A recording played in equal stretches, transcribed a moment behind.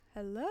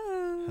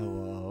Hello.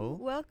 Hello.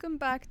 Welcome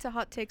back to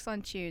Hot Takes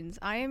on Tunes.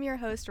 I am your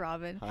host,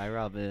 Robin. Hi,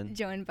 Robin.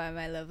 Joined by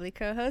my lovely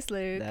co-host,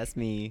 Luke. That's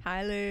me.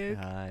 Hi, Luke.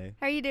 Hi.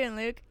 How are you doing,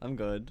 Luke? I'm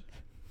good.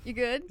 You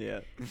good? Yeah.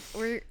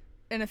 We're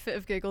in a fit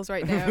of giggles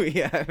right now.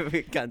 Yeah,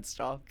 we can't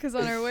stop. Because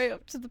on our way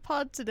up to the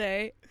pod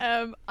today,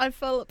 I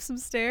fell up some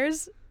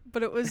stairs,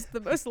 but it was the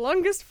most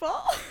longest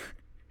fall.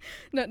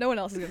 No one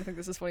else is gonna think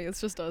this is funny. It's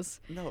just us.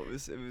 No,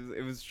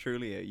 it was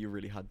truly a you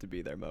really had to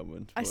be there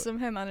moment. I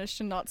somehow managed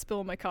to not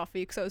spill my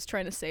coffee because I was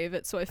trying to save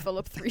it, so I fell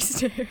up 3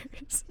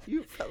 stairs.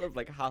 You fell up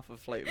like half a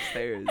flight of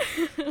stairs.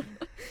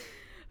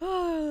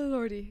 Oh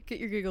lordy, get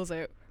your giggles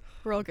out.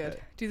 We're all good.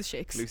 Okay. Do the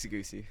shakes. Loosey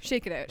goosey.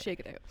 Shake it out.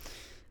 Shake it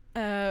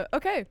out.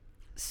 Okay,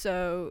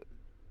 so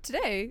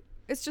today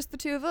it's just the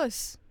two of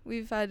us.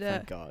 We've had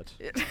Thank God.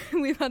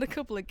 we've had a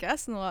couple of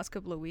guests in the last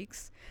couple of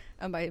weeks,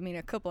 and by I mean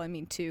a couple, I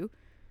mean two.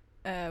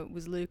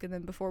 Was Luke, and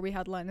then before we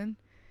had Lennon,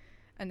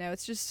 and now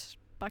it's just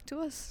back to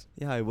us.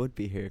 Yeah, I would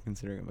be here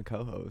considering I'm a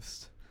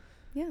co-host.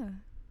 Yeah,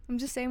 I'm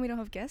just saying we don't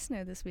have guests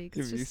now this week.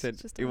 It's You just, said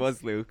just it us.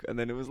 was Luke, and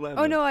then it was Lemon.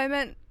 Oh no, I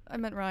meant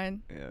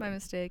Ryan. Yeah. My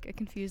mistake. I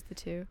confused the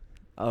two.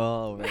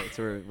 Oh right,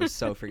 so we're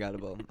so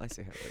forgettable. I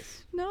see how it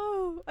is.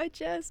 No, I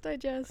jest.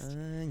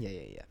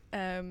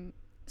 Yeah.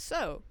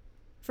 So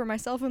for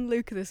myself and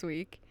Luke this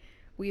week,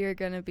 we are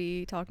gonna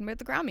be talking about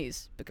the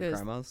Grammys because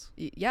Grandmas?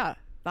 yeah,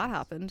 that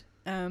happened.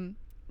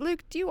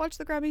 Luke, do you watch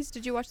the Grammys?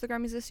 Did you watch the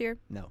Grammys this year?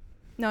 No.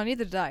 No,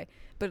 neither did I.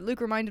 But Luke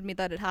reminded me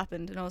that it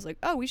happened, and I was like,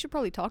 oh, we should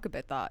probably talk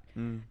about that.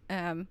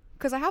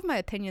 Because I have my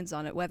opinions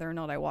on it, whether or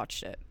not I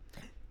watched it.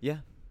 Yeah,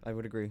 I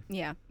would agree.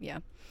 Yeah.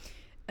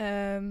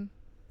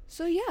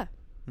 So yeah.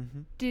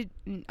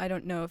 I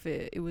don't know if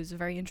it was a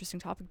very interesting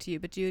topic to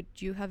you, but do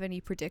you have any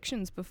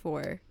predictions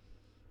before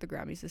the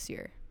Grammys this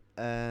year?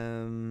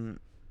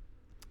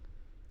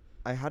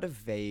 I had a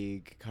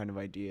vague kind of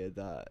idea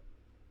that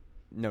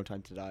No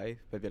Time to Die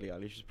by Billie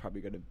Eilish is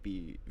probably going to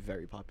be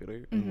very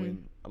popular and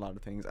win a lot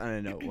of things. And I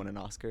know it won an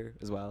Oscar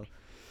as well.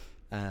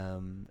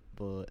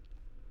 But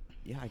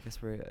yeah, I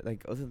guess we're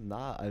like, other than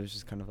that, I was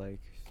just kind of like,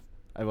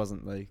 I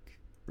wasn't like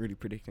really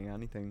predicting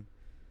anything.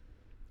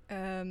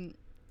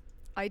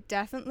 I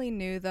definitely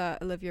knew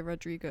that Olivia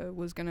Rodrigo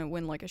was going to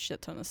win like a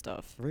shit ton of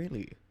stuff.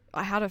 Really?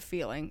 I had a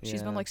feeling.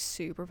 She's been Yeah. like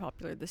super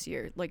popular this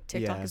year. Like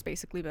TikTok Yeah. has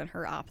basically been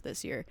her app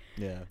this year.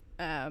 Yeah.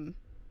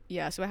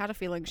 Yeah, so I had a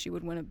feeling she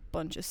would win a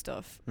bunch of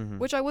stuff, Mhm.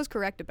 which I was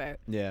correct about.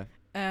 Yeah.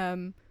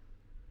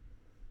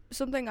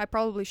 Something I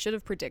probably should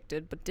have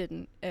predicted but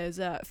didn't is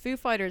Foo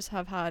Fighters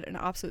have had an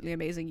absolutely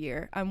amazing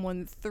year and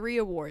won 3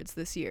 awards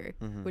this year,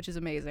 which is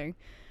amazing.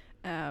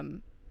 I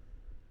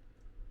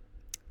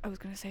was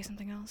going to say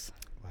something else.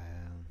 Wow.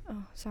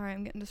 Oh, sorry,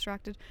 I'm getting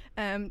distracted.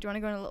 Do you want to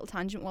go on a little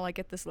tangent while I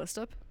get this list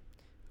up?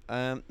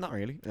 Not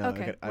really. No,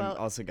 Okay, I'm well-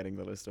 also getting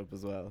the list up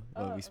as well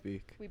while we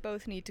speak. We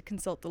both need to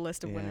consult the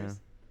list of Yeah.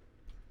 winners.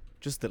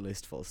 Just the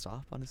list full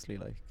stop, honestly,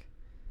 like.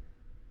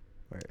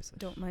 Where is it?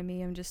 Don't mind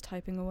me, I'm just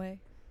typing away.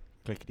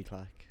 Clickety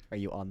clack. Are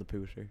you on the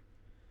pooter?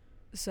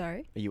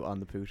 Sorry? Are you on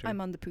the pooter?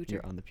 I'm on the pooter.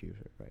 You're on the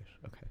pewter, right?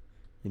 Okay.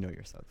 You know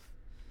yourself.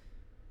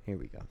 Here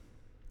we go.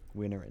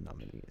 Winner and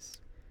nominees.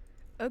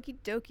 Okie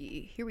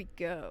dokie, here we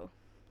go.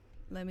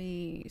 Let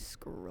me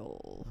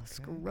scroll. Okay.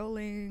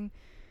 Scrolling.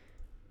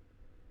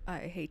 I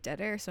hate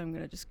dead air, so I'm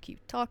going to just keep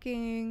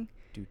talking.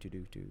 Do.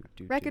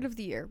 Record of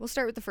the year. We'll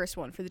start with the first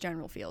one for the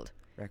general field.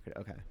 Record,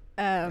 okay.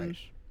 Um, Right.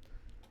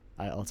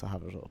 I also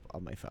have it up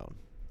on my phone.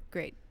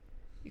 Great.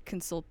 You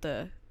consult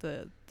the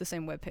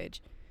same webpage.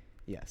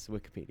 Yes,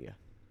 Wikipedia.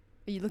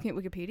 Are you looking at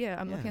Wikipedia?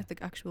 I'm looking Yeah. at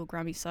the actual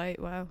Grammy site.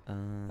 Wow.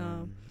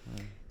 Oh.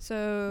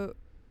 So,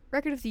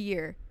 record of the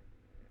year.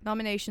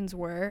 Nominations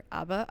were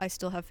ABBA, I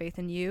Still Have Faith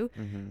in You,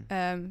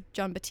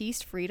 John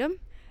Batiste, Freedom,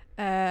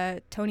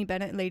 Tony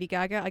Bennett and Lady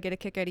Gaga, I Get a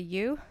Kick Out of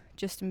You,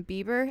 Justin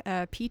Bieber,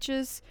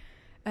 Peaches,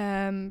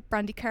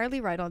 Brandy Carly,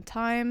 Right on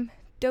Time,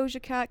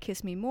 Doja Cat,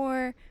 Kiss Me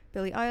More,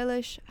 Billie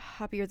Eilish,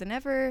 Happier Than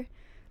Ever,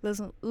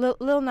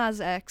 Lil Nas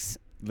X,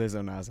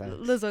 Lizzo Nas X.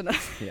 Lizzo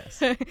Nas,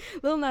 Yes.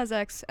 Lil Nas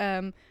X,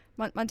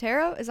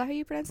 Montero, is that how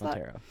you pronounce that?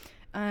 Montero.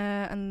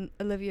 And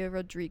Olivia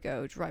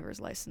Rodrigo,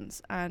 Driver's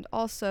License, and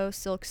also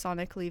Silk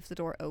Sonic, Leave the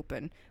Door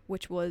Open,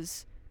 which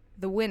was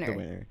the winner. The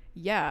winner.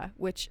 Yeah,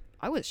 which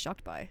I was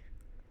shocked by.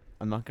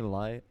 I'm not gonna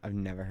lie, I've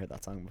never heard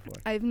that song before.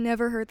 I've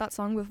never heard that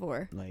song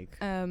before. Like,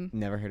 Um,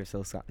 never heard of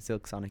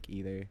Silk Sonic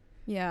either.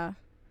 yeah.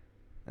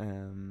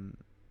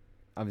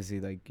 Obviously,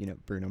 like, you know,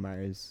 Bruno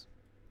Mars.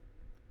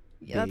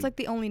 Yeah, that's Big. like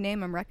the only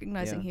name I'm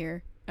recognizing Yeah.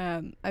 here.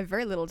 I have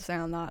very little to say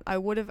on that. I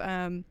would have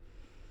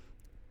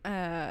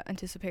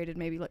anticipated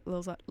maybe like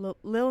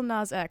Lil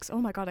Nas X. Oh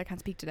my god, I can't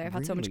speak today. I've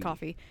had so much Really?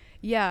 coffee.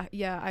 Yeah.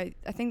 I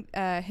think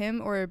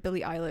him or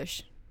Billie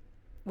Eilish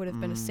would have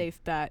been a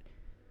safe bet.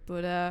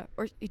 But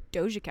or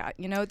Doja Cat,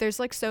 you know, there's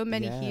like so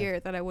many Yeah. here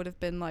that I would have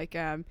been like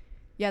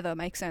yeah, that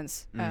makes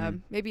sense.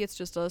 Maybe it's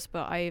just us,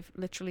 but I've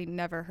literally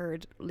never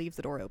heard Leave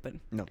the Door Open.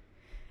 No.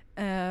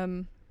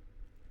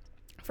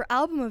 For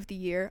album of the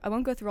year, I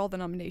won't go through all the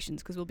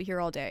nominations because we'll be here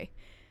all day.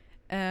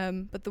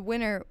 But the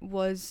winner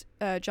was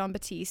John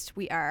Batiste,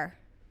 We Are.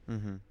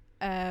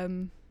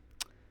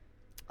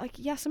 like,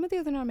 yeah, some of the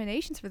other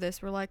nominations for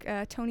this were like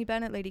Tony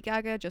Bennett, Lady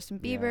Gaga, Justin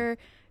Yeah. Bieber,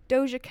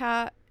 Doja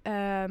Cat,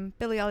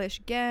 Billie Eilish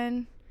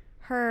again,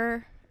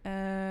 her,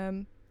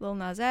 Lil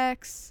Nas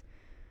X,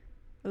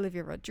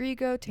 Olivia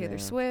Rodrigo, Taylor Yeah.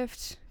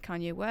 Swift,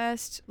 Kanye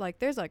West. Like,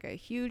 there's like a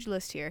huge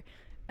list here.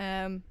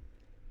 Kind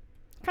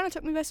of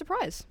took me by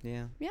surprise.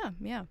 Yeah. Yeah.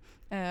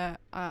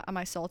 Am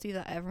I salty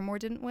that Evermore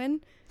didn't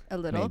win? A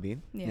little. Maybe.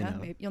 Yeah, You know.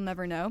 maybe. You'll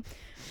never know.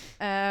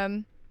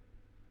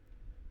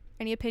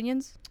 Any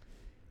opinions?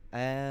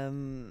 I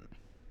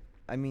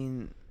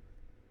mean,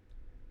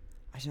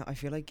 I don't know. I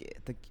feel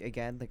like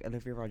again, like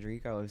Olivia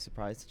Rodrigo, I was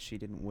surprised that she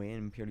didn't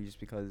win purely just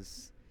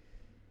because,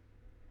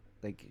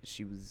 like,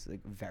 she was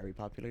like very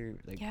popular.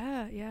 Like,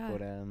 Yeah.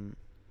 But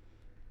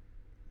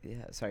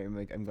yeah. Sorry,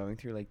 I'm going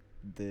through like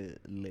the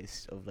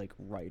list of like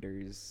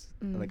writers.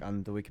 Like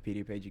on the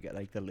Wikipedia page, you get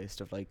like the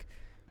list of like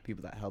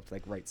people that helped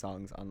like write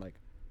songs on like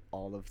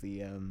all of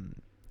the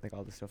like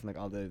all the stuff and like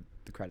all the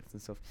credits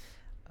and stuff.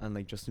 And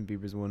like Justin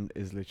Bieber's one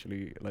is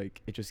literally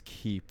like it just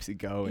keeps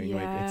going.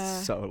 Like Yeah.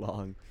 it's so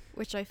long.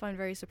 Which I find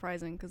very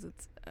surprising because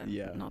it's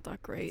Yeah. not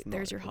that great. It's not-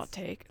 There's your hot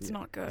it's- take. It's yeah,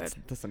 not good.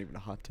 That's not even a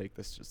hot take.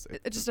 That's just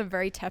It's just a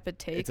very tepid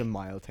take. It's a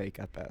mild take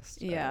at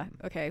best. Yeah.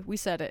 Okay. We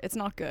said it. It's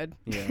not good.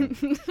 Yeah.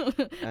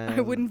 I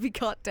wouldn't be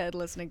caught dead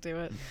listening to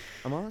it.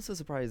 I'm also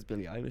surprised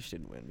Billie Eilish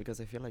didn't win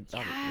because I feel like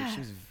that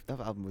that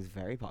album was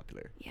very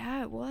popular.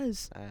 Yeah, it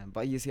was.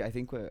 But you see, I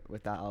think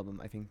with that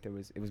album, I think it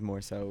was more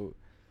so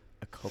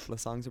a couple of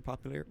songs are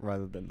popular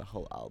rather than the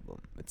whole album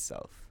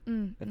itself.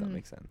 If that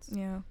makes sense.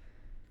 Yeah.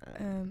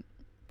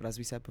 But as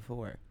we said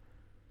before,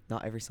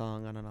 not every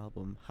song on an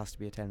album has to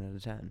be a 10 out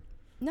of 10.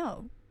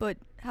 No, but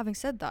having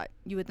said that,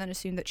 you would then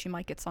assume that she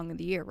might get Song of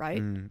the Year, right?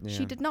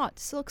 She Yeah. did not.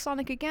 Silk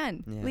Sonic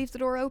again. Yeah. Leave the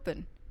door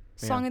open.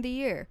 Song Yeah. of the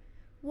Year.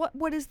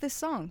 What is this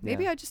song?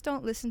 Maybe Yeah. I just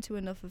don't listen to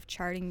enough of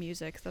charting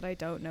music that I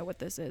don't know what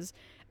this is,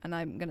 and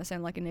I'm gonna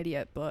sound like an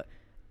idiot, but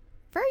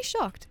very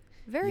shocked.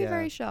 Very, Yeah.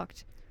 very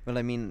shocked. Well,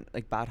 I mean,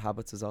 like Bad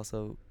Habits is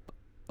also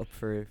up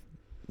for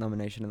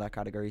nomination in that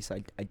category, so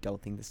I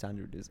don't think the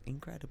standard is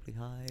incredibly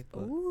high. But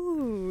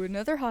Ooh,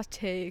 another hot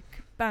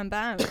take. Bam,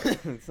 bam.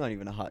 it's not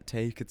even a hot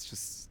take. It's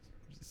just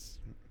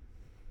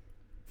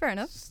Fair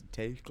enough. just a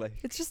take. Like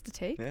It's just a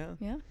take. yeah.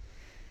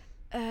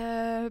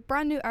 Yeah.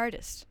 Brand new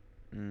artist.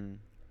 Mm.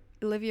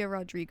 Olivia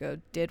Rodrigo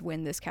did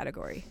win this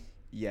category.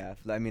 Yeah,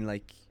 I mean,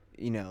 like,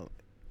 you know,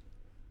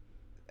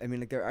 I mean,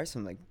 like, there are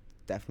some, like,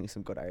 definitely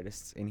some good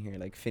artists in here,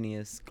 like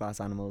Phineas, Glass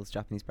Animals,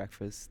 Japanese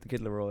Breakfast, The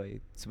Kid Laroi,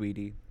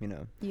 Sweetie, you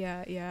know.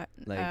 Yeah.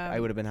 Like, I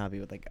would have been happy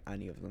with, like,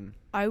 any of them,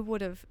 I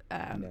would have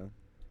you know.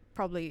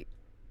 probably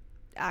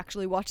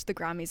actually watched the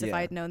Grammys if Yeah.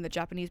 I had known that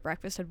Japanese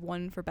Breakfast had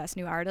won for Best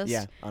New Artist.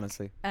 Yeah,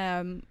 honestly.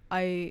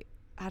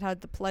 I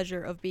had the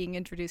pleasure of being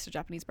introduced to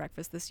Japanese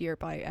Breakfast this year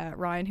by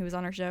Ryan, who was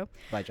on our show.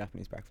 By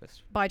Japanese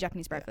Breakfast. By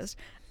Japanese Breakfast.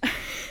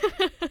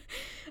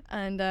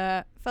 And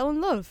fell in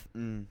love.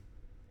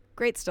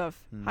 Great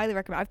stuff. Highly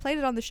recommend. I've played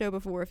it on the show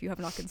before if you have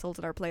not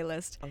consulted our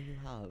playlist. Oh, you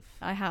have?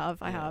 I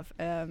have.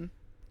 Yeah.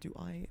 Do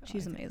I?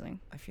 She's amazing.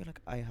 I feel like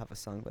I have a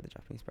song by the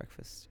Japanese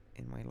Breakfast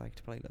in my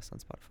liked playlist on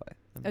Spotify.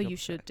 Let me Oh, you double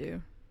should check. do.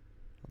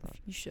 Hold on.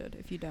 You should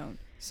if you don't.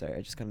 Sorry,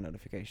 I just got a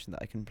notification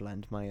that I can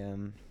blend my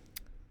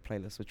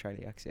playlist with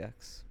Charlie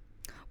XCX.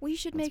 We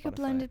should On make a Spotify.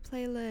 blended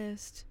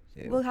playlist.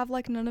 Ew. We'll have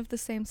like none of the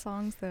same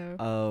songs though.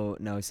 Oh,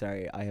 no,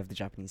 sorry. I have the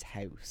Japanese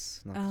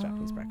House, not the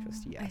Japanese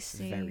Breakfast. Oh, Yeah, I it's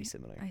see. very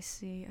similar. I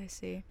see.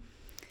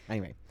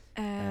 Anyway,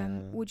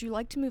 Would you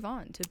like to move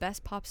on to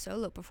Best Pop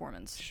Solo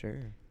Performance?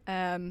 sure.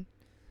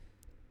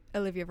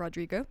 Olivia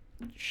Rodrigo,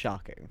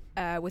 Shocking.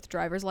 with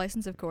Driver's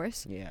License, of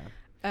course. Yeah.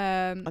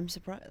 Um, I'm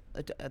surprised.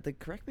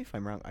 Correct me if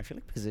I'm wrong. I feel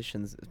like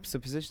Positions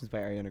by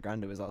Ariana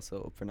Grande was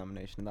also up for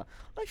nomination in that.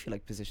 I feel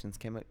like Positions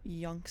came out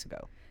yonks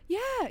ago.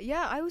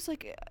 yeah. I was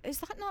like,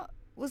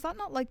 was that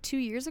not like 2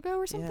 years ago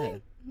or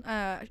something?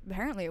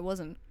 Apparently it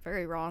wasn't.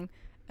 Very wrong.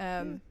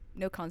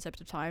 No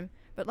concept of time.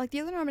 But like the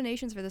other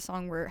nominations for the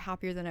song were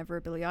Happier Than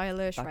Ever, Billie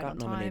Eilish, That Right got on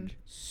Time. nominated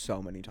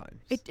so many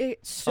times. It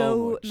So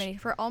so much. many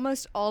for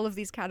almost all of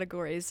these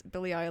categories.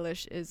 Billie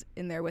Eilish is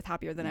in there with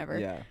Happier Than Ever.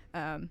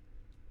 Yeah.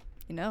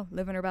 You know,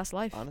 living her best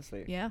life.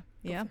 Honestly. Yeah.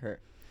 Good for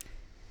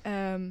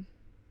her.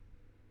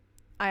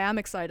 I am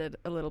excited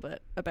a little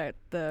bit about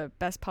the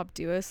Best Pop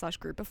Duo /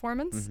 Group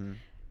Performance. Mm-hmm.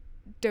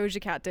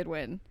 Doja Cat did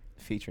win.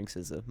 Featuring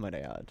SZA, might I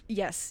add.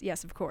 Yes,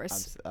 of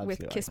course. With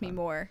absolute Kiss Me icon.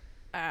 More.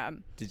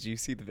 Did you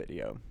see the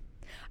video?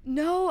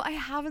 No, I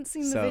haven't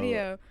seen the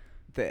video.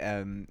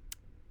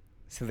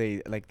 So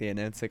they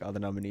announced like all the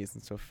nominees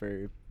and stuff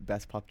for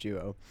Best Pop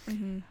Duo,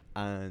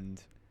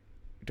 and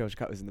Doja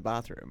Cat was in the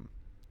bathroom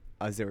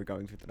as they were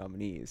going through the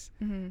nominees,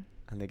 and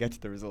they get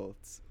to the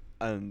results,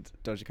 and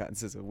Doja Cat and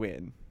SZA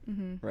win,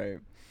 right?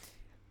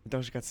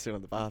 Doja Cat's still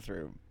in the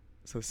bathroom,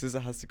 so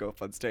SZA has to go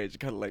up on stage and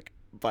kind of like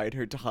bide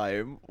her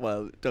time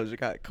while Doja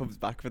Cat comes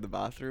back from the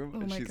bathroom. Oh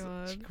and my she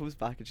God. comes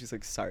back and she's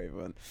like, "Sorry,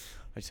 everyone,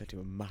 I just had to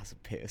do a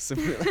massive piss." And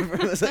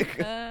I was like,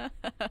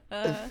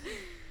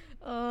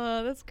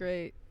 oh, that's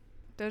great.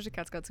 Doja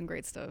Cat's got some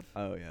great stuff.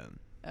 "Oh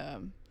yeah."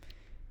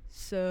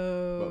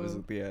 So What was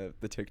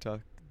it? The TikTok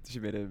She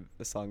made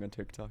a song on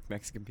TikTok,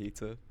 Mexican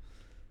pizza.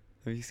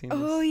 Have you seen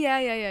Oh this?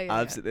 yeah.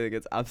 Absolutely, like,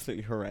 it's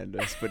absolutely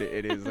horrendous, but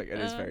it is like it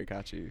is very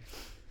catchy.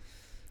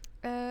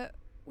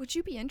 Would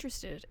you be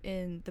interested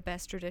in the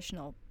best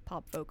traditional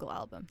pop vocal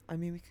album? I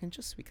mean, we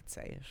could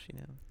say it, you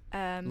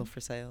know. Love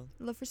for Sale.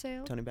 Love for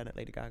Sale. Tony Bennett,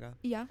 Lady Gaga.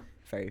 Yeah.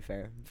 Very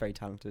fair, very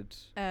talented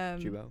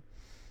duo.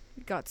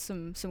 Got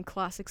some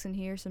classics in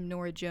here. Some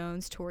Norah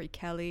Jones, Tori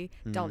Kelly,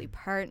 Dolly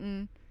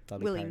Parton,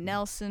 Willie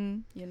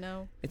Nelson. You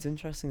know. It's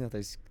interesting that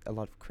there's a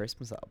lot of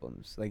Christmas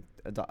albums, like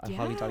a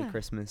Holly Dolly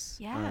Christmas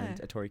and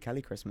a Tori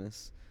Kelly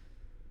Christmas,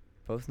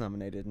 both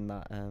nominated in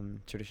that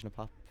traditional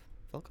pop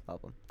vocal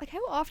album. Like,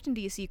 how often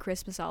do you see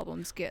Christmas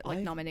albums get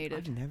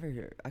nominated? I've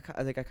never. I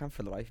can't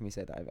for the life of me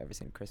say that I've ever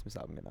seen a Christmas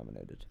album get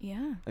nominated.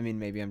 Yeah. I mean,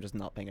 maybe I'm just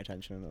not paying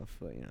attention enough,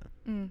 but you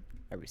know,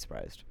 I'd be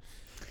surprised.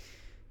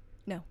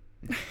 No.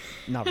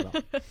 Not at all.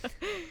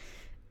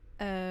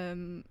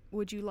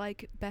 Would you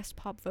like best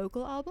pop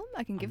vocal album?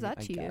 I can give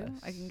that to you.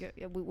 I can get.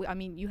 I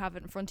mean, you have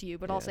it in front of you,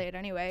 but I'll say it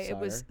anyway. It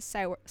was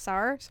Sour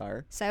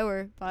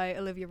by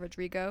Olivia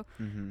Rodrigo.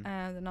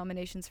 And the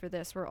nominations for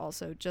this were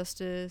also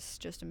Justice,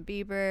 Justin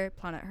Bieber,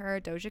 Planet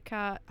Her, Doja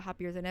Cat,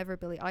 Happier Than Ever,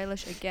 Billie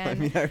Eilish again. I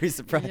mean, I was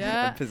surprised.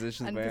 Yeah,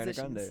 Positions by Ariana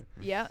Grande.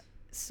 Yeah,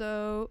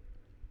 so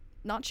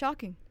not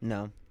shocking.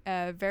 No.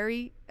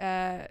 Very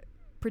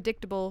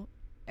predictable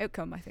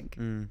outcome, I think.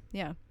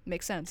 Yeah,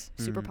 makes sense.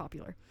 Super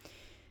popular.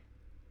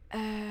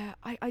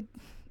 I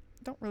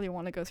don't really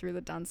want to go through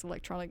the dance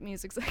electronic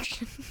music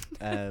section.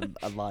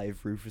 Alive,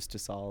 Rufus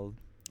DeSalle.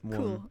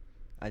 Cool.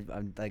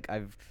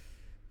 I've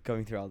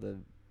going through all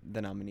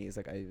the nominees.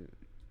 Like, I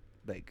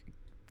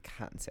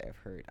can't say I've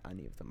heard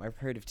any of them. I've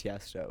heard of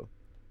Tiesto.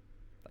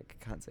 Like,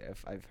 I can't say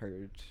I've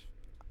heard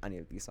any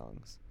of these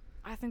songs.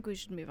 I think we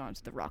should move on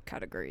to the rock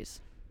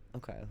categories.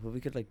 Okay, well, we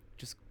could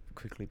just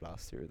quickly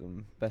blast through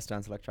them. Best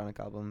dance electronic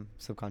album: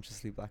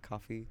 Subconsciously Black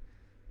Coffee.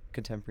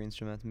 Contemporary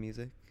instrumental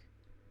music.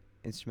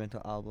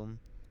 Instrumental album: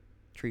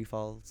 Tree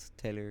Falls,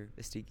 Taylor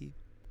Istigi.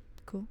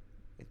 Cool.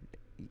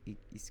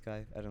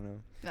 Sky, I don't know.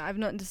 I have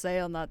nothing to say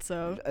on that,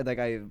 so I'm not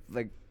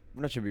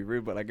trying to be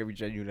rude, but I would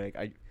genuinely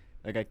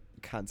I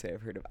can't say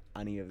I've heard of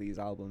any of these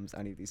albums,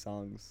 any of these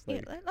songs.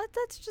 Yeah,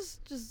 that's just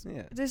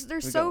yeah.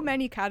 There's so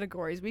many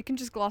categories. We can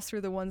just gloss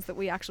through the ones that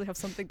we actually have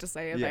something to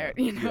say about,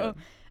 you know.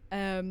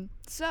 Yeah.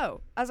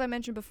 So as I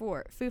mentioned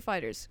before, Foo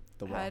Fighters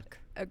had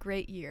a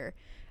great year.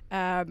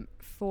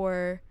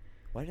 For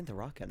Why didn't The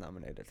Rock get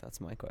nominated? That's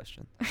my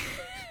question.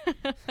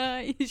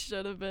 You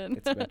should have been.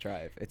 It's about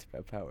drive. It's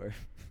about power.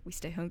 We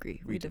stay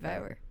hungry. We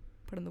devour.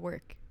 Put in the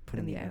work. Put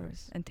in the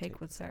hours. And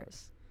take what's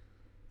ours.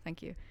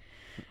 Thank you.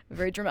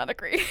 Very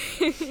dramatic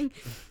reading.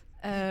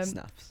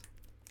 Snaps.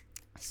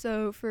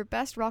 So for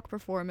best rock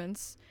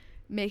performance,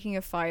 Making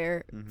a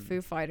Fire,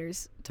 Foo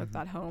Fighters took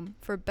that home.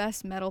 For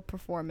best metal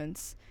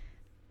performance,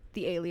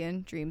 The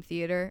Alien, Dream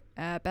Theater.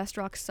 Best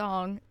rock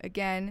song,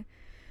 again,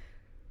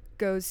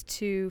 goes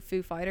to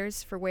Foo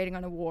Fighters for Waiting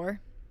on a War,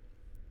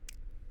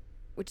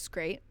 which is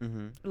great.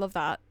 Love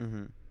that.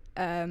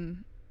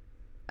 And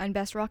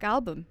best rock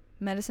album,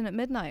 Medicine at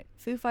Midnight,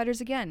 Foo Fighters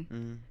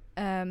again,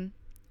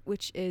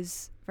 which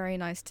is very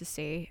nice to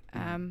see.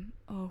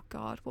 Oh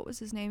God, what was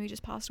his name? He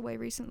just passed away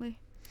recently.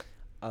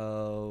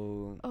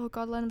 Oh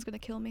God, Lennon's gonna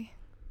kill me.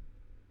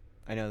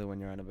 I know the one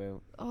you're on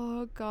about.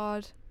 Oh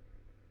God.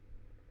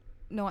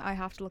 No, I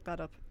have to look that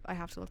up.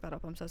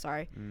 I'm so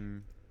sorry.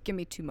 Give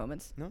me 2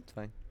 moments. No, it's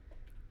fine.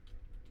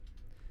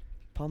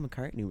 Paul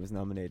McCartney was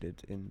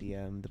nominated in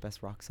the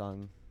best rock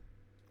song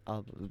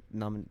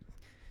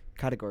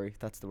category.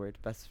 That's the word.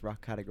 Best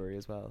rock category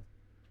as well.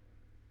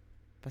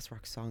 Best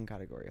rock song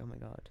category. Oh my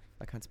God,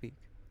 I can't speak.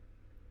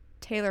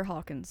 Taylor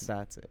Hawkins.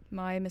 That's it.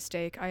 My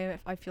mistake.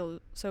 I feel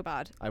so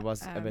bad. I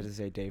was about to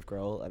say Dave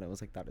Grohl, and I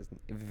was like, that is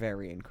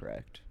very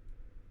incorrect.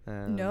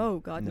 No,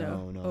 God,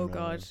 no. Oh,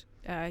 God.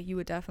 You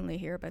would definitely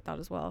hear about that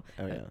as well.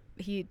 Oh,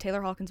 yeah.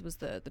 Taylor Hawkins was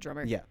the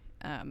drummer. Yeah.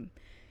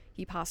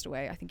 He passed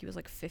away. I think he was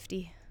like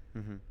 50.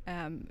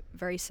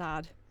 Very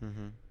sad.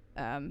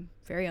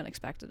 Very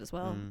unexpected as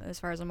well, as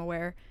far as I'm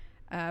aware.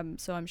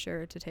 So I'm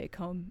sure to take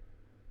home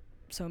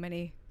so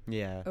many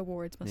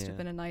awards must have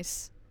been a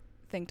nice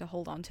thing to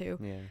hold on to.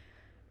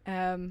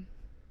 On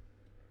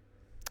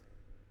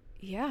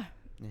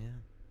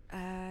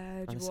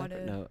a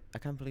separate note, I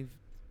can't believe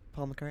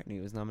Paul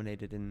McCartney was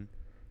nominated in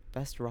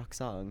Best Rock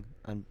Song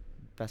and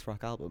Best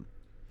Rock Album.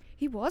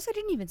 He was? I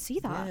didn't even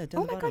see that. Yeah,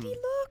 oh my God,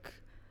 look!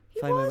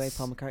 Find My Way,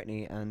 Paul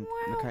McCartney, and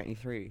McCartney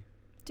 3.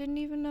 Didn't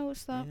even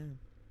notice that. Yeah.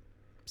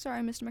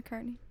 Sorry, Mr.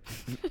 McCartney.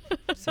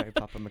 Sorry,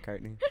 Papa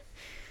McCartney.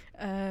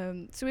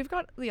 So we've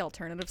got the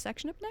alternative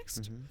section up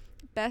next.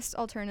 Best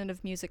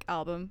alternative music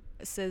album.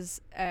 It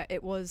says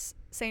it was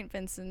St.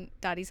 Vincent,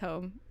 Daddy's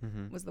Home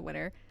was the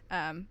winner,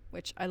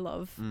 which I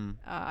love.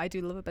 I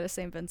do love a bit of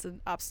St.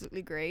 Vincent.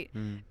 Absolutely great.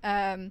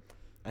 I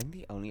think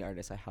the only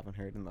artist I haven't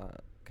heard in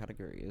that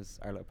category is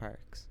Arlo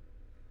Parks.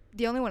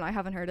 The only one I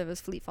haven't heard of is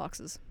Fleet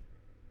Foxes.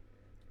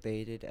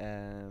 They did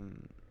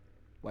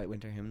White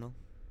Winter Hymnal,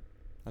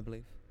 I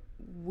believe.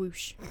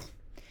 Whoosh.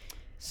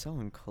 So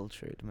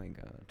uncultured, my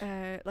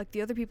god. Like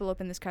the other people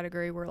up in this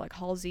category were like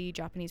Halsey,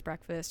 Japanese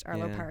Breakfast,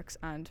 Arlo Yeah. Parks,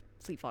 and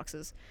Fleet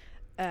Foxes.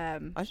 I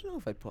don't know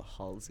if I'd put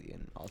Halsey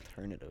in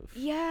alternative.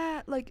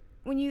 Yeah, like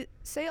when you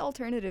say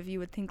alternative, you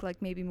would think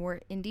like maybe more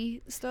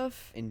indie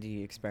stuff.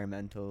 Indie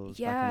experimentals.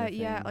 Yeah, that kind of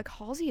yeah. thing. Like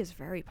Halsey is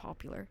very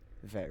popular.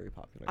 Very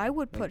popular. I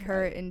would put Like,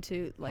 her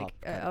into like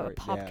pop a category,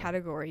 pop yeah.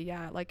 category.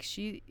 Yeah, like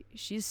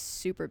she's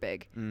super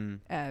big.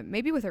 Mm,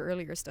 Maybe with her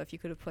earlier stuff, you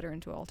could have put her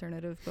into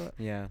alternative, but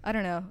yeah. I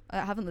don't know.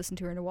 I haven't listened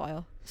to her in a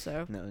while,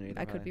 so No, neither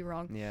I have could be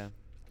wrong. Yeah.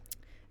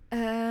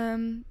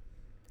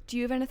 Do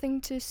you have anything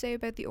to say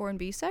about the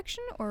R&B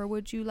section, or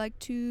would you like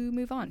to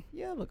move on?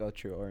 Yeah, we'll go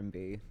through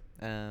R&B.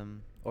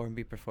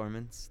 R&B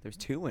performance. There's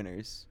 2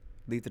 winners.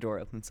 Leave the Door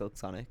Open, Silk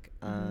Sonic,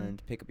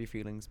 and Pick Up Your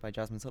Feelings by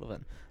Jasmine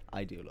Sullivan.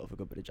 I do love a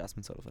good bit of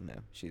Jasmine Sullivan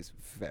now. She's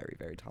very,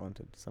 very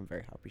talented, so I'm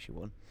very happy she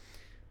won.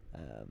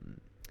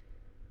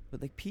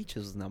 But like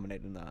Peaches was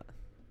nominated in that.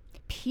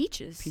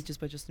 Peaches? Peaches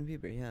by Justin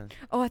Bieber, yeah.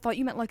 Oh, I thought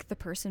you meant like the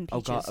person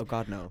Peaches. Oh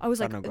god, no. I was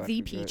God, like, no, God,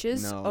 the God,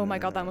 Peaches? no, Oh no, my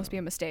no, god, that no, must be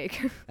a no.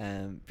 mistake.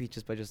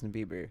 Peaches by Justin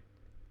Bieber.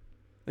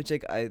 Which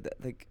like I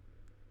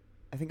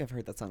think I've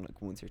heard that song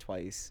like once or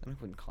twice, and I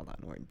wouldn't call that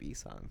an R&B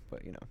song,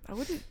 but you know. I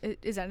wouldn't.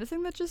 Is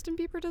anything that Justin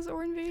Bieber does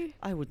R&B?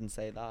 I wouldn't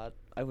say that.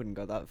 I wouldn't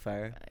go that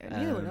far.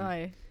 Neither would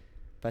I.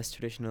 Best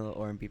traditional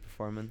R&B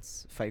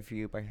performance, Fight For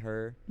You by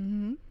Her.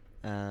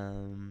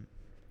 Mm-hmm.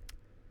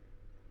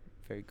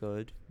 Very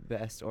good.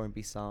 Best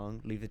R&B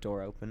song, Leave the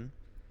Door Open.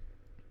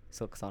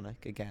 Silk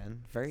Sonic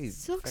again.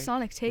 Silk very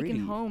Sonic taking really,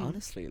 home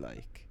honestly,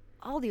 like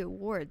all the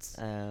awards.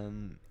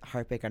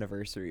 Heartbreak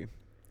Anniversary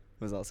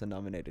was also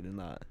nominated in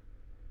that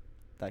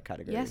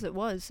category. Yes, it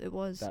was. It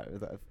was.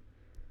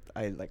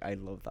 I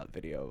love that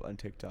video on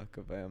TikTok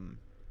of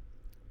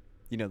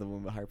you know, the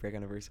one with Heartbreak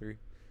Anniversary.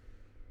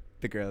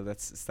 The girl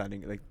that's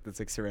standing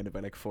that's surrounded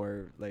by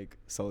 4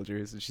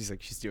 soldiers, and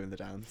she's doing the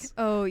dance.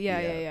 Oh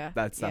yeah.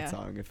 That's that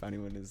song. If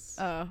anyone is.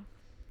 Oh,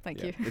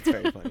 thank you. It's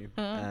very funny.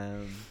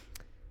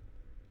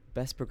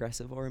 Best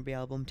progressive R&B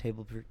album,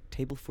 Table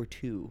for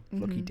Two,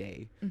 Lucky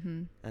Day.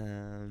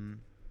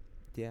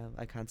 Yeah,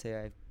 I can't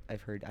say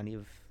I've heard any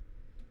of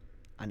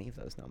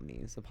those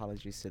nominees.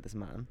 Apologies to this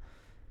man.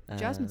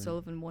 Jasmine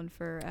Sullivan won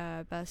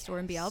for best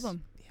R&B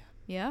album.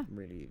 Yeah.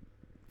 Really,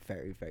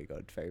 very, very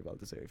good. Very well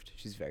deserved.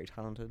 She's very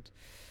talented,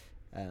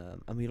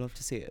 and we love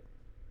to see it.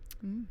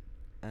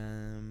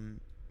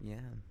 Yeah.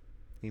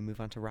 We move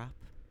on to rap.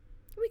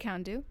 We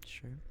can do.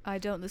 Sure. I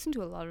don't listen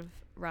to a lot of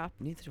rap.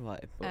 Neither do I,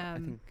 but I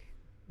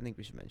think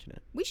we should mention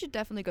it. We should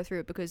definitely go through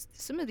it because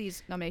some of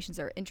these nominations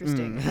are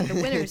interesting and the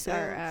winners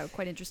are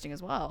quite interesting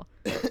as well.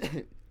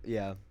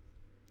 Yeah.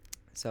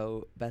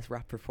 So, best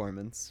rap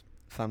performance,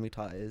 Family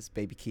Ties,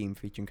 Baby Keem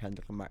featuring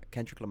Kendrick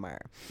Lamar.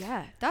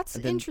 Yeah, that's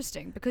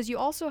interesting because you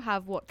also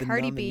have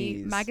Cardi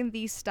B, Megan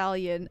Thee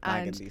Stallion,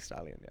 and Megan Thee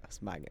Stallion, yes,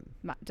 Megan.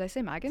 Did I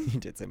say Megan? You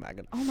did say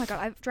Megan. Oh my god,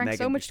 I've drank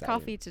so much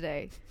coffee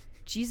today.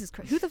 Jesus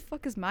Christ, who the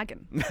fuck is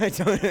Megan? I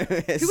don't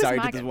know. Sorry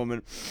to this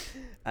woman.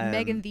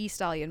 Megan Thee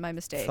Stallion, my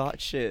mistake. Thought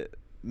shit.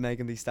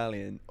 Megan Thee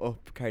Stallion,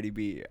 Up, Cardi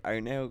B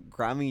are now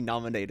Grammy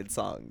nominated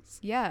songs.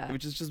 Yeah.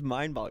 Which is just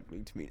mind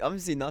boggling to me.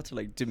 Obviously not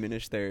to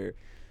diminish their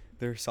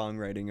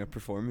songwriting or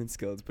performance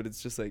skills, but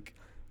it's just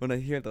when I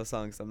hear those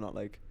songs, I'm not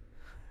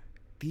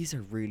these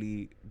are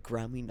really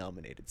Grammy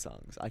nominated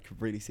songs. I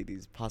could really see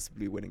these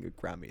possibly winning a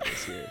Grammy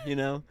this year, you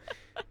know?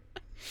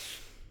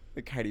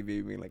 Cardi B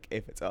being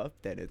if it's up,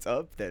 then it's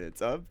up, then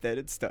it's up, then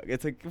it's stuck.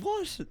 It's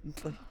what?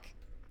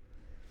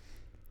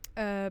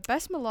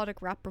 Best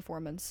melodic rap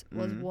performance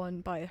was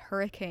won by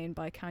Hurricane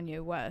by Kanye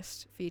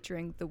West,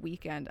 featuring The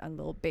Weeknd and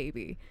Lil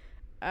Baby.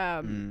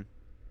 I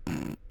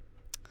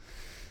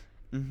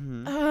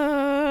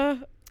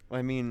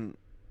mean,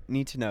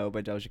 Need to Know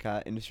by Doja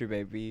Cat, Industry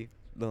Baby,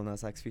 Lil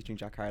Nas X featuring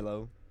Jack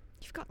Harlow.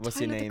 You've got What's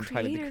Tyler Your Name?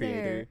 Tyler the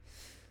Creator.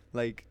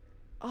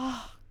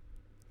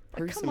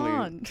 Personally,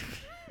 come on.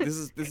 this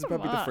is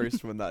probably the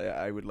first one that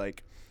I would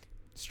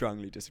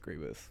strongly disagree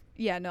with.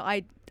 Yeah, no,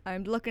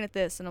 I'm looking at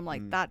this and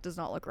I'm that does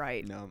not look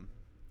right. No.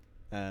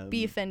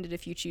 Be offended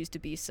if you choose to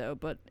be so,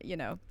 but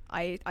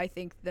I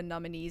think the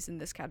nominees in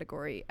this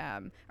category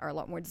are a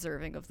lot more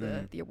deserving of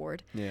the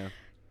award. Yeah.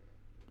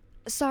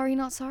 Sorry,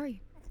 not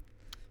sorry.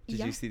 Did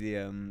you see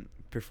the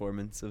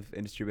performance of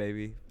Industry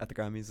Baby at the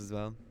Grammys as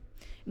well?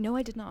 No,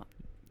 I did not.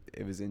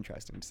 It was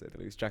interesting to say the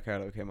least. Jack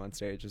Harlow came on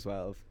stage as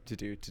well to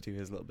do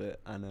his little bit,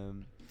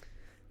 and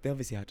they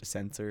obviously had to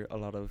censor a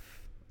lot of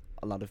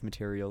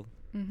material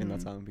in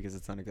that song because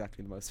it's not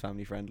exactly the most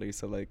family friendly.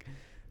 So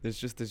there's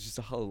just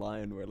a whole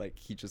line where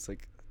he just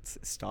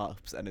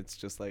stops, and it's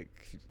just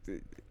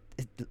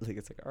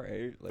it's all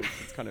right,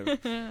 it's kind of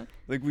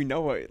we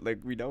know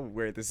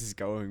where this is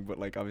going, but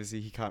obviously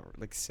he can't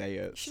say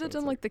it. Should have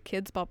done the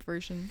Kids Bop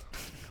version.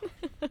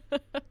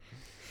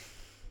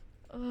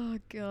 Oh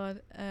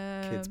god.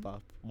 Kids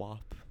Bop,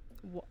 WAP.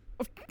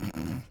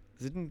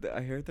 Didn't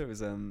I heard there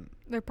was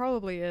There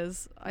probably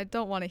is. I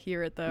don't want to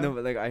hear it though. No,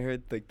 but I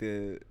heard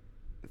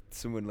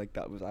someone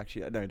that was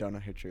actually, no, I don't know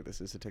how true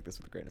this is, so take this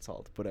with a grain of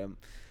salt, but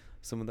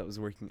someone that was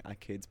working at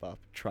Kids Bop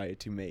tried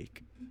to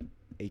make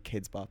a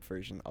Kids Bop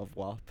version of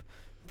WAP,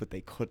 but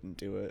they couldn't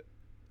do it,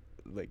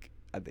 like,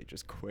 and they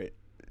just quit.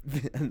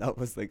 And that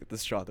was like the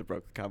straw that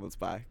broke the camel's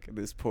back.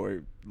 This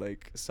poor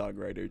like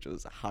songwriter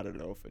just had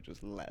enough and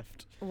just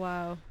left.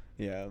 Wow.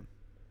 Yeah.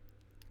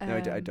 No,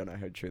 I don't know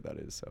how true that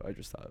is, so I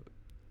just thought it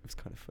was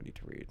kind of funny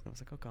to read. And I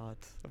was like, oh god,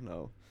 oh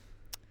no.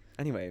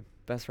 Anyway,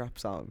 best rap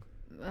song.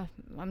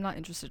 I'm not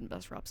interested in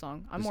best rap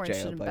song. I'm was more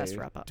interested Jail in by best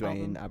rap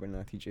Dwayne album.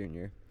 Abernathy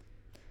Jr.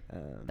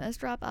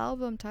 Best rap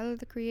album, Tyler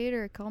the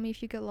Creator, Call Me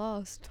If You Get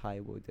Lost.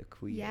 Taiwo the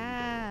Creator.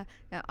 Yeah.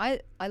 Now,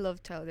 I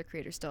love Tyler the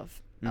Creator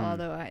stuff,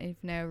 although I've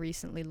now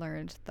recently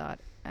learned that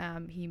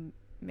he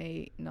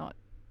may not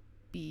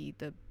be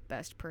the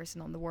best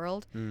person on the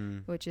world,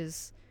 which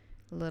is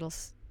a little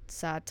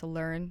sad to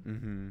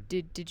learn.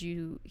 Did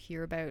you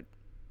hear about?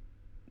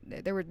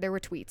 There were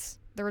tweets.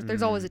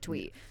 There's always a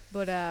tweet,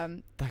 but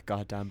that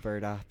goddamn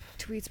Bird app.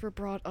 Tweets were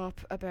brought up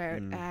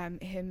about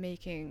him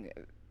making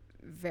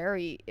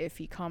very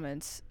iffy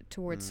comments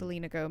towards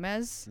Selena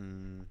Gomez.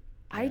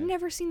 I'd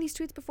never seen these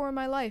tweets before in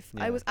my life.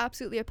 I was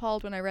absolutely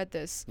appalled when I read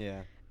this.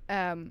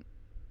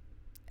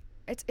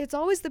 It's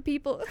always the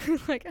people who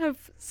like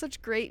have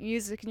such great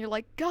music and you're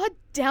like, god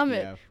damn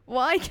it,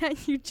 why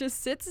can't you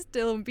just sit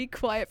still and be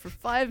quiet for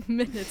 5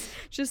 minutes,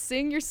 just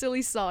sing your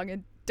silly song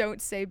and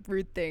don't say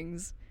rude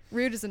things.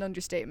 Rude is an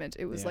understatement.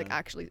 It was like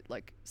actually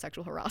like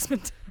sexual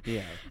harassment.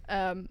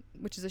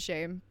 Which is a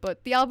shame.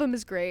 But the album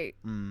is great.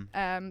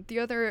 The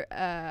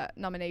other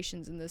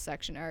nominations in this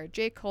section are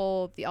J.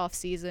 Cole, The Off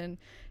Season,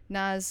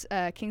 Nas,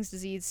 King's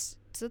Disease.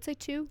 Does that say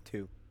 2?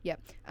 2. Yeah.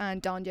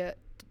 And Donda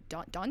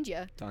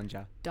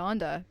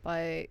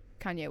by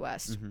Kanye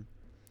West.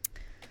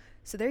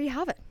 So there you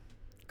have it.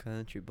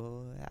 Country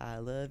boy, I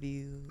love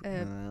you.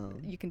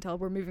 You can tell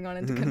we're moving on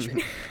into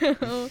country.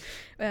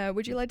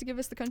 Would you like to give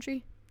us the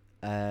country?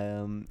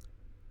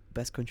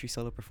 Best country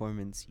solo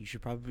performance, You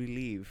Should Probably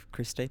Leave,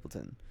 Chris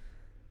Stapleton.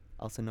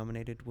 Also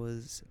nominated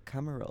was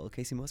Camerol,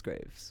 Casey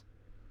Musgraves,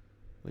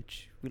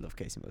 which we love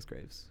Casey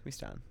Musgraves. We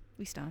stan.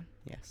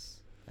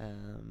 Yes.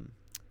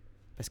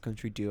 Best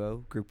country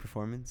duo, group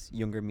performance,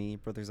 Younger Me,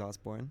 Brothers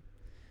Osborne.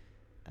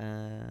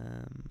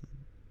 Yeah,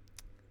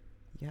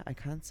 I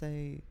can't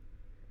say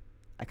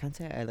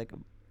I like.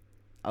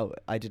 Oh,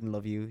 I Didn't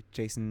Love You,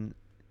 Jason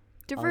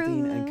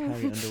Aldean and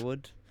Carrie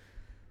Underwood.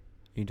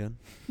 Are you done?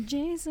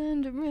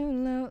 Jason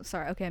Derulo.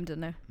 Sorry, okay, I'm done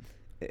now.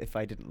 If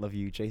I Didn't Love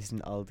You, Jason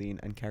Aldean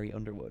and Carrie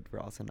Underwood were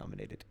also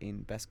nominated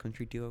in Best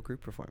Country Duo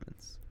Group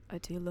Performance. I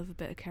do love a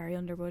bit of Carrie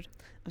Underwood.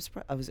 I'm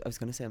surprised. I was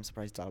gonna say I'm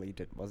surprised Dolly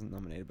wasn't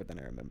nominated, but then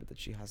I remembered that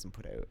she hasn't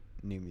put out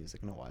new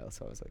music in a while,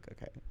 so I was like,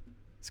 okay,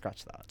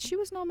 scratch that. She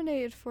was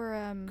nominated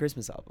for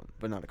Christmas album,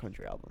 but not a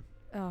country album.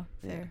 Oh,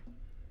 fair.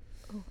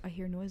 Yeah. Oh, I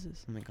hear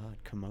noises. Oh my god,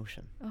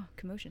 commotion. Oh,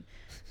 commotion.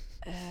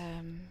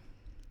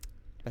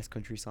 Best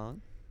country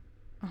song.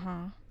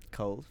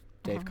 Cold,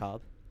 Dave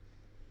Cobb.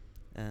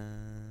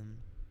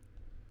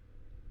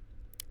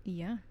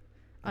 Yeah.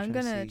 I'm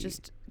gonna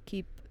just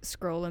keep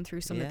scrolling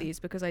through some of these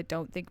because I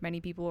don't think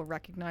many people will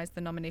recognize the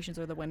nominations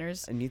or the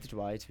winners. And neither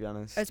do I, to be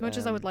honest. As much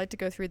as I would like to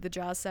go through the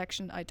jazz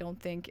section, I don't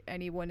think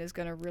anyone is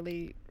gonna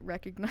really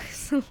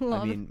recognize a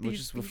lot of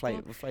these we'll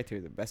fly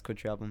through the best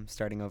country album,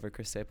 starting over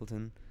Chris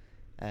Stapleton.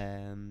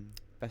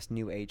 Best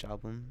new age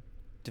album,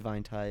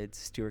 Divine Tides,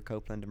 Stuart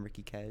Copeland and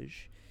Ricky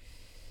Kej.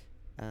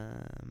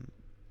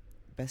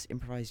 Best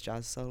improvised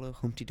jazz solo,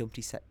 Humpty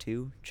Dumpty Set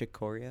 2, Chick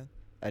Corea.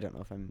 I don't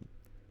know if I'm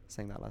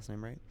saying that last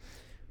name right.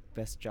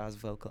 Best jazz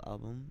vocal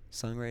album,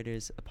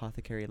 songwriters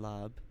Apothecary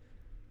Lab,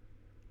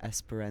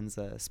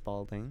 Esperanza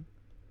Spalding.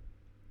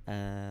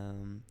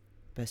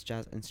 Best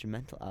jazz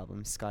instrumental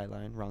album,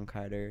 Skyline, Ron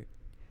Carter,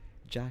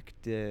 Jack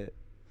de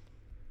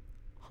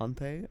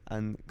Honte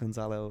and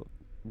Gonzalo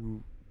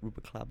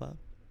Rubaclaba.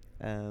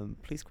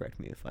 Please correct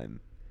me if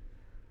I'm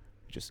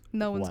just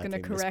no one's gonna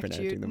correct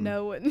you.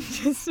 No one.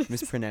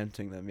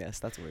 Mispronouncing them. Yes,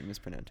 that's a word.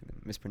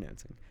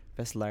 Mispronouncing.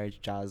 Best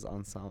large jazz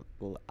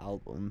ensemble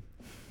album.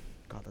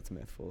 God, that's a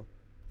mouthful.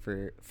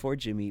 For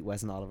Jimmy,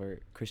 Wes and Oliver,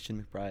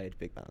 Christian McBride,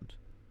 big band.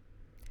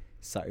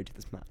 Sorry to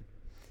this man.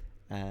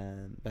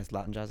 Best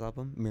Latin jazz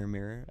album, Mirror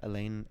Mirror,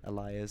 Elaine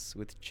Elias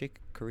with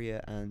Chick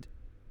Corea and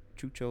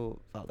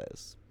Chucho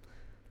Valdez.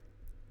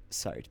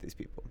 Sorry to these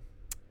people.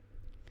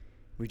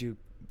 We do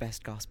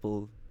best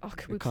gospel. Oh,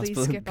 can we please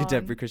skip on?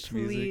 Contemporary Christian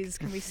music. Please,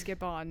 can we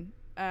skip on?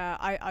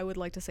 I would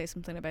like to say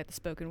something about the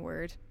spoken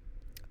word.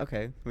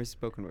 Okay, where's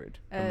spoken word?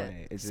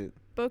 Is it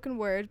spoken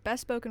word?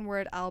 Best spoken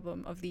word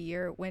album of the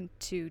year went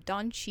to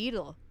Don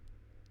Cheadle.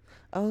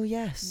 Oh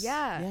yes.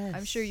 Yeah, yes.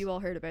 I'm sure you all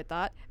heard about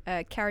that.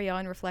 Carry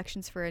On,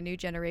 Reflections for a New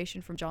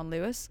Generation from John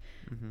Lewis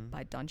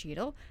by Don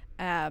Cheadle.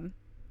 Yeah,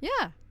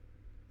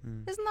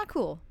 isn't that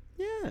cool?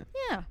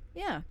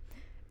 Yeah.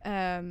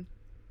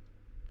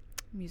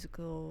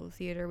 Musical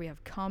theater, we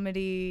have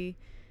comedy.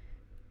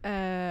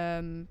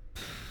 For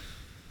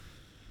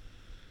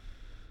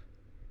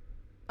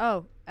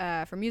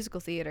musical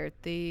theater,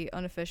 the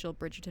unofficial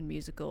Bridgerton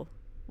musical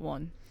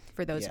won.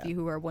 For those of you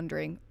who are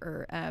wondering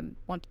or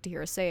wanted to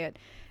hear us say it,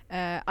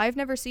 I've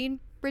never seen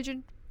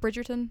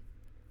Bridgerton.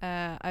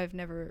 I've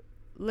never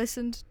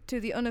listened to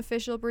the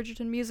unofficial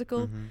Bridgerton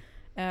musical.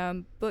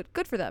 But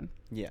good for them.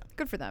 Yeah.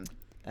 Good for them.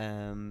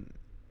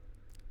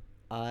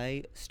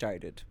 I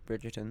started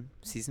Bridgerton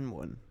season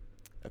 1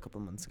 a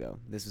couple months ago.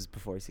 This was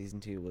before season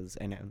 2 was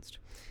announced.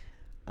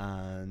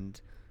 And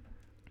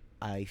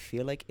I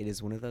feel like it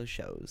is one of those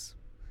shows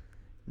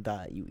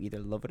that you either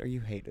love it or you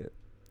hate it.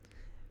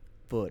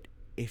 But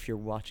if you're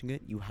watching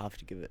it, you have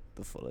to give it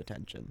the full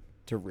attention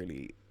to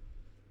really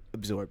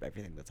absorb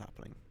everything that's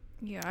happening.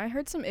 Yeah, I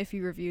heard some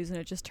iffy reviews and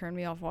it just turned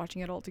me off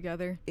watching it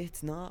altogether.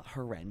 It's not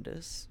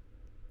horrendous.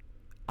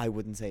 I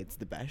wouldn't say it's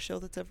the best show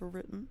that's ever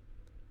written.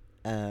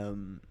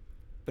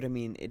 But I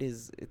mean,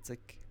 it's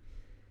like,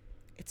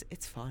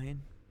 it's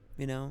fine,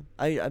 you know?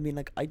 I mean,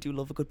 like, I do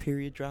love a good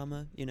period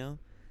drama, you know?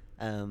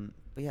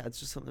 But yeah, it's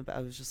just something about,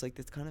 I was just like,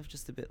 it's kind of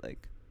just a bit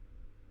like,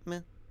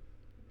 meh.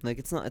 Like,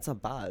 it's not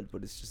bad,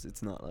 but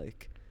it's not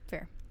like,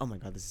 fair. Oh my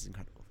god, this is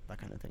incredible. That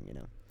kind of thing, you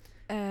know?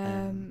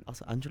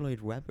 Also, Andrew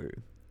Lloyd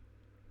Webber's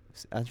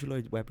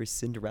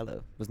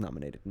Cinderella was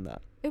nominated in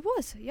that. It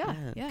was,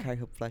 yeah. Carrie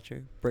Hope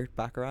Fletcher, Burt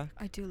Bacharach.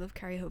 I do love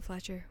Carrie Hope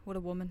Fletcher. What a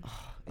woman.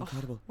 Oh,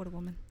 incredible. What a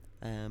woman.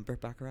 Burt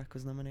Bacharach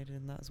was nominated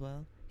in that as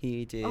well.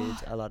 He did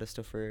a lot of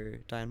stuff for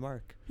Diane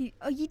Warwick. He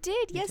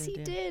did. Yes, he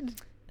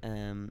did.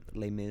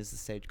 Les Mis, the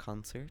stage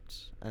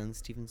concert, and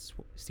Stephen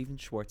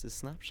Schwartz's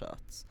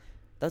Snapshots.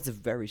 That's a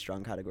very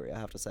strong category, I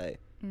have to say.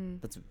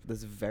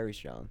 That's very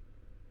strong.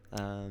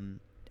 I'm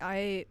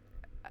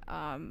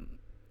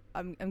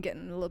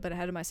getting a little bit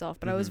ahead of myself,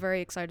 but I was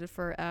very excited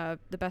for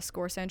the best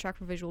score soundtrack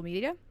for visual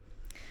media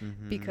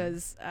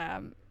because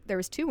there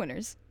was 2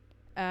 winners.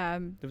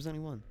 There was only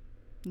one.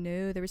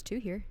 No, there was 2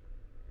 here.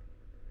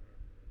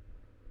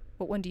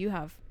 What one do you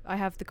have? I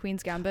have The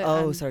Queen's Gambit.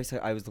 Oh, sorry.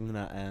 I was looking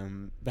at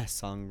best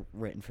song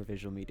written for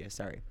visual media.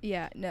 Sorry.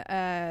 Yeah. No,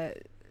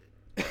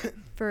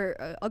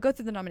 I'll go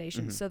through the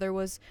nominations. So there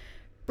was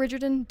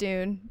Bridgerton,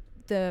 Dune,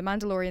 The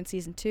Mandalorian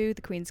Season 2,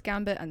 The Queen's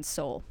Gambit, and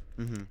Soul.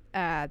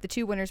 The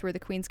 2 winners were The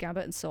Queen's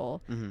Gambit and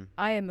Soul.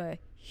 I am a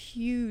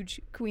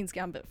huge Queen's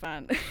Gambit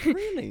fan.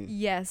 Really?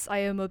 Yes, I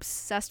am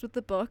obsessed with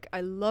the book.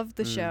 I love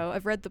the show.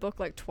 I've read the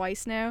book like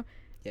twice now.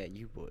 Yeah,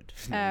 you would.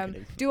 No,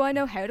 do I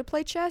know how to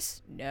play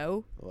chess?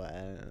 No.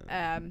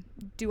 Wow.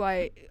 Do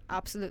I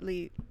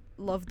absolutely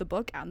love the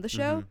book and the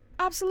show?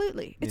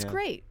 Absolutely. It's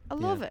great. I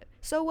love it.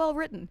 So well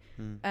written.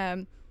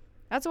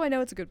 That's how I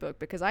know it's a good book,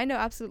 because I know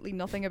absolutely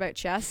nothing about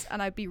chess,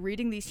 and I'd be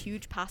reading these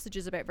huge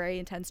passages about very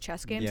intense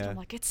chess games, and I'm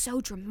like, it's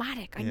so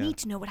dramatic. I need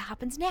to know what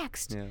happens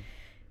next.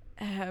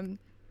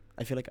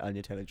 I feel like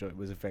Anya Taylor-Joy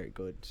was a very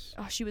good.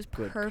 Oh, she was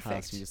good perfect.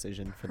 casting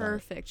decision for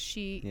perfect.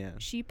 that.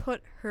 She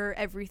put her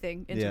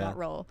everything into that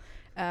role.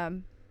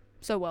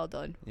 So well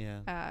done.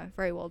 Yeah.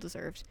 Very well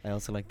deserved. I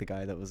also like the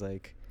guy that was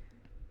like,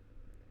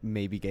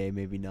 maybe gay,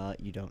 maybe not.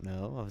 You don't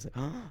know. I was like,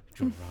 oh,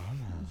 drama.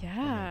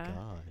 Yeah.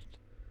 Oh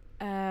my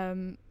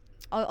god.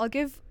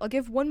 I'll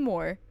give one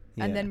more,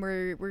 and then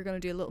we're gonna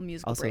do a little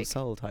musical break. Also,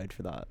 Soul tied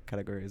for that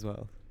category as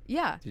well.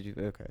 Yeah. Did you?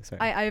 Okay, sorry.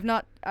 I've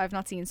not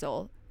seen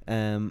Soul.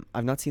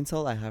 I've not seen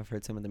Soul. I have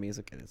heard some of the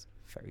music. It is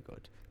very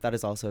good. That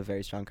is also a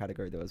very strong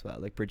category though as well.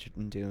 Like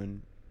Bridgerton,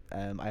 Dune.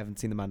 I haven't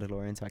seen The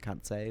Mandalorian, so I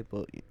can't say.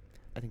 But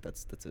I think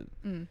that's a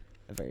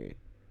very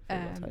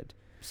well tied.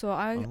 So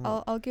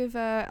I'll give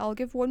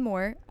one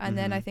more, and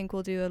then I think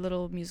we'll do a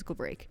little musical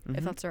break,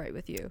 if that's all right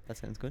with you. That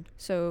sounds good.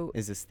 So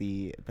is this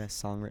the best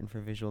song written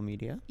for visual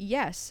media?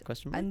 Yes.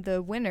 Question mark? And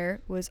the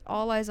winner was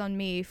All Eyes on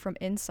Me from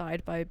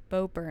Inside by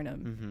Bo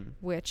Burnham,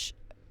 which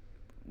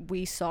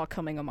we saw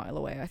coming a mile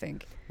away, I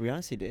think. We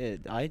honestly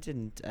did. I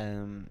didn't.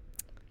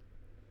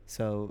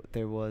 So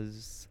there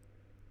was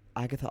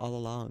Agatha All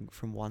Along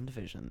from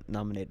WandaVision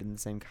nominated in the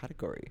same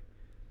category,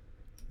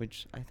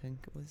 which I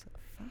think was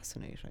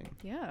fascinating.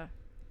 Yeah.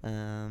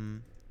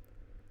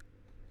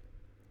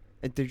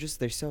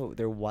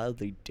 They're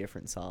wildly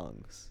different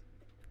songs.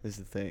 Is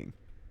the thing.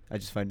 I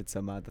just find it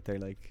so mad that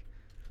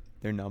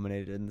they're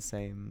nominated in the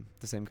same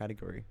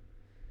category.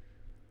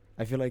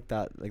 I feel like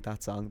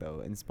that song though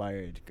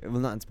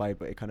not inspired,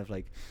 but it kind of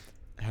like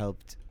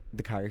helped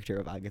the character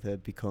of Agatha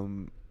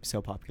become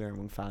so popular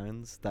among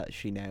fans that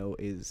she now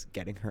is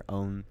getting her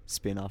own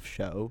spin-off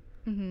show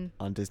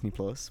on Disney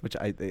Plus, which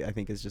I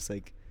think is just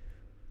like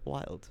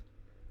wild.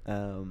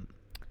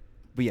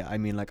 But yeah, I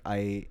mean, like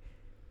I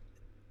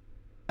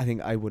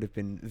think I would have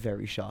been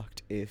very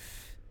shocked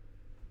if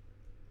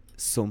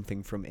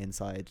something from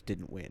Inside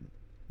didn't win.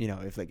 You know,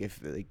 if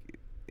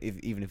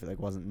even if it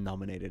wasn't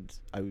nominated,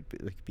 I would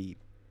be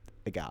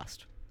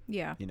aghast.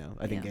 Yeah. You know,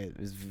 I think it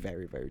was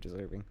very, very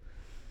deserving.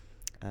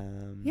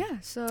 Yeah,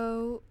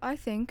 so I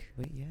think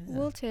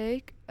we'll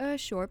take a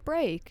short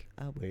break.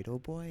 A little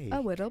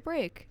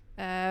break.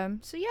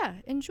 So yeah,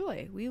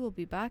 enjoy. We will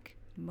be back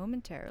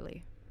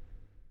momentarily.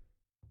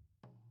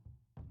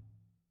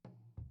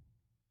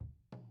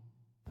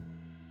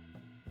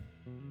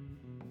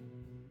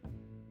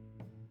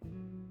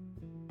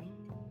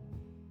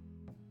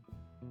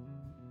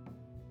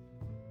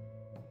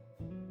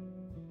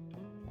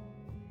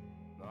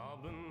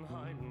 I've been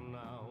hiding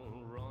now,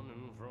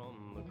 running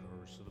from the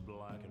curse of the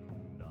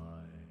blackened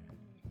eye.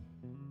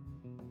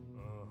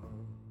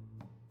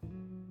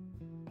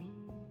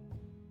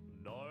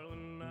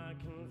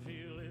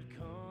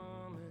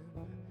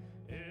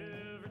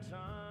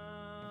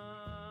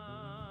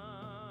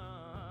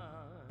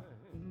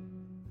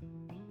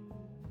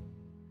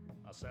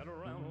 I sat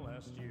around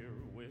last year,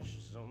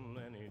 wished so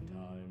many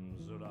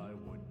times that I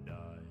would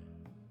die.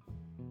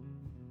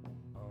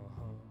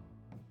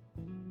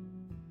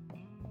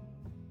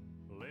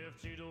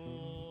 Left it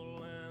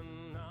all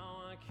and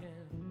now I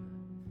can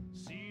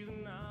see the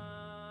night.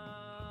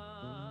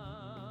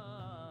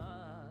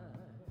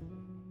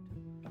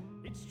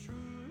 It's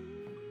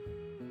true,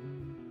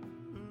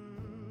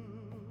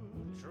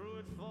 true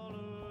it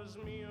follows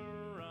me around.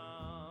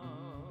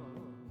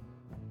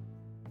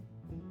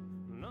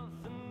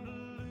 Nothing to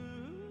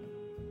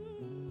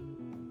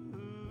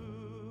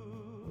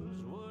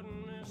lose,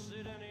 wouldn't miss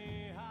it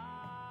anyhow.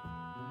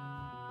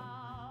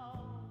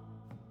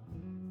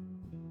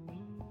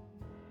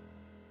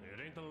 It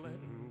ain't the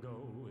letting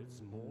go,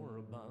 it's more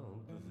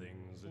about the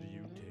things that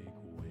you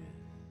take with.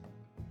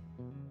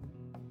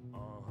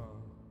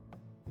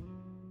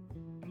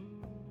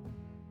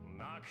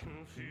 And I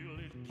can feel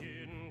it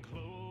getting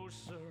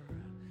closer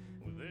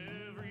with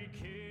every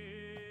kiss.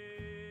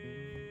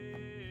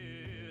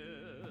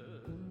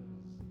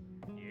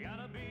 You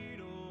gotta beat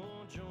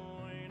or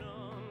join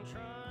on,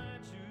 try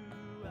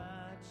to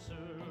act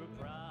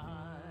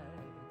surprised.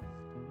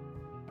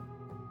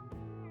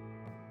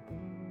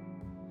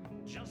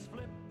 Just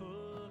flip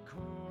a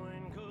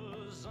coin,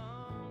 'cause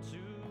I'm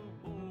too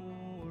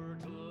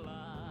bored to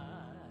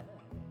lie.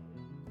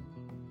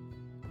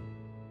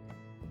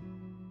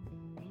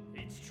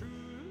 It's true,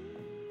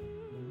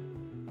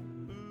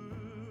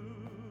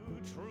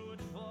 true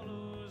it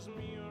follows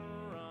me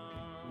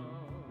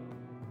around.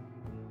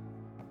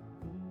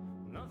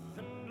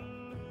 Nothing to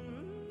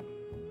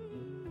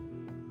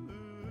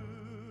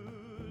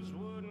lose,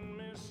 wouldn't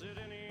miss it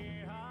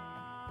anyhow.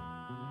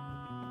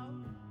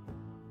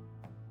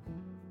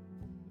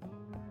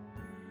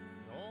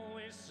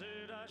 Always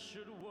said I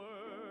should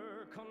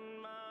work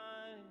on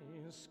my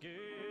escape.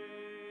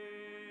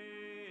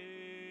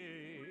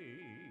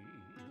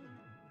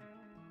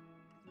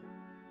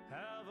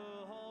 Have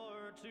a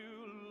heart too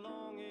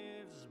long,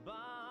 it's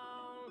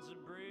bound to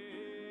break.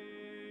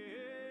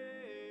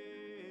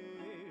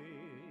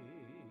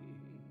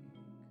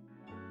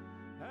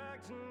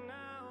 Acting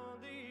out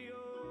the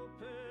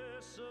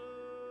opus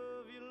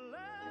of your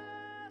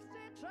last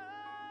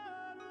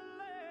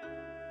eternally.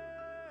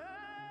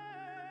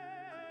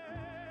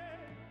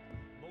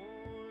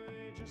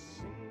 Boy, just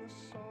sing the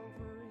song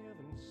for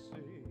heaven's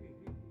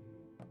sake.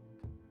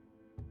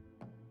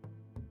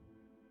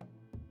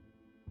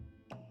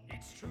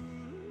 It's true,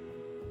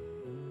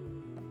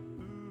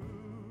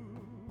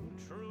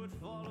 true it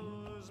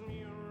follows me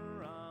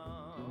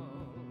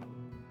around.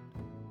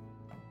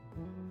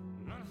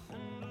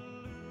 Nothing to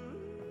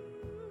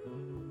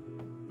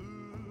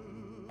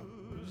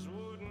lose,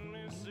 wouldn't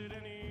miss it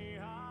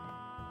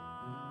anyhow.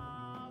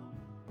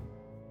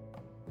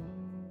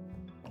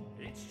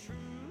 It's true,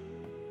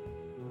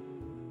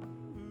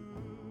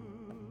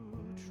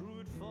 true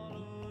it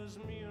follows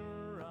me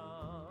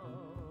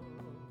around.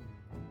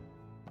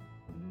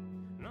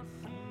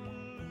 Nothing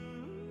to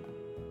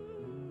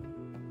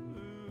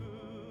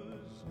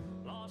lose,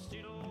 lost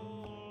it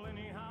all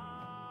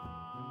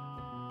anyhow.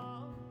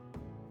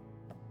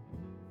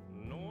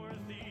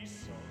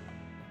 Northeast sun,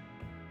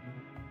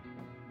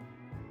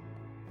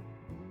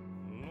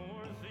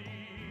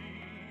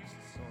 northeast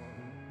sun,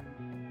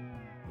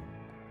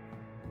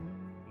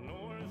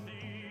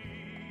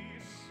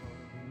 northeast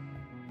sun,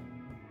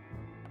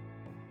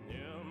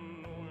 yeah,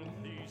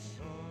 northeast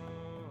sun.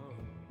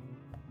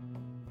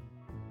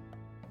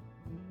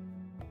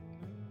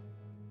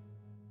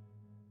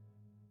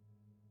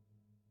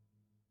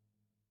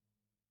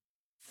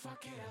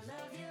 Fuck it, I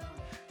love you.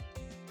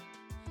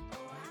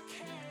 Oh, I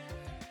care.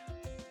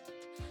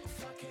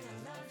 Fuck it, I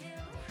love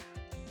you.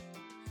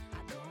 I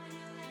go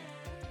anywhere.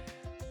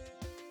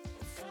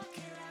 Fuck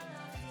it, I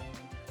love you.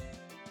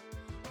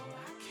 Oh,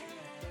 I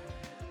care.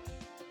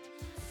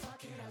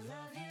 Fuck it, I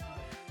love you.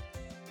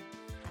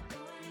 I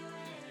go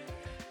anywhere.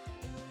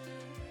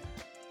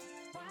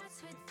 What's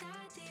with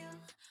that deal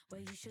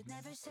where you should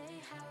never say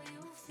how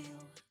you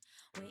feel?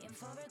 Waiting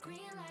for a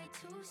green light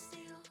to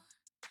steal.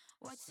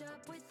 What's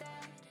up with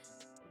that?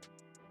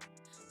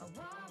 A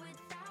war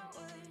without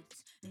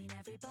words mean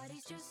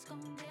everybody's just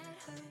gonna get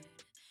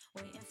hurt.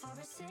 Waiting for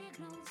a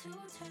signal to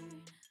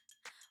turn.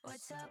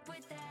 What's up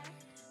with that?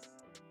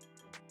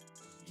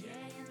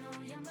 Yeah, you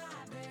know you're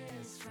my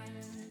best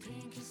friend.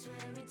 Pinky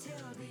swear it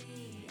till the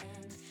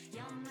end.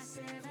 You're my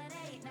 7,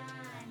 8,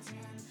 9,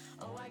 10.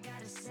 Oh, I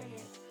gotta say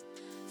it.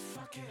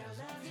 Fuck it, I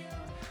love you.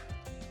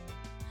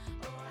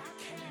 Oh, I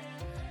care.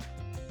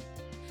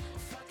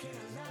 Fuck it,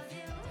 I love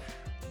you.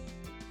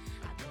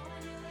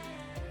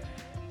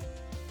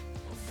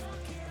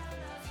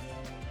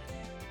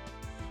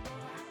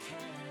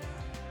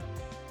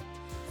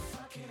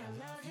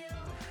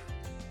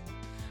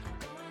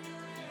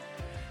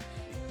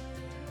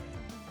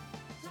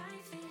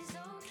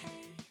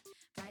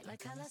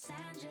 Like a Los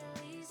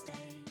Angeles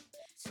day,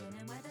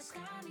 swimming where the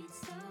sky meets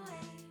the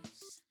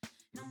waves.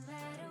 No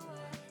matter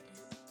what,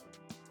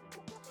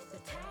 the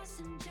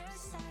passenger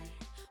side,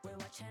 we're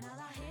watching all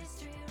our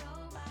history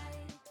roll by.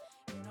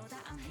 You know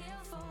that I'm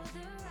here for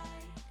the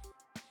ride.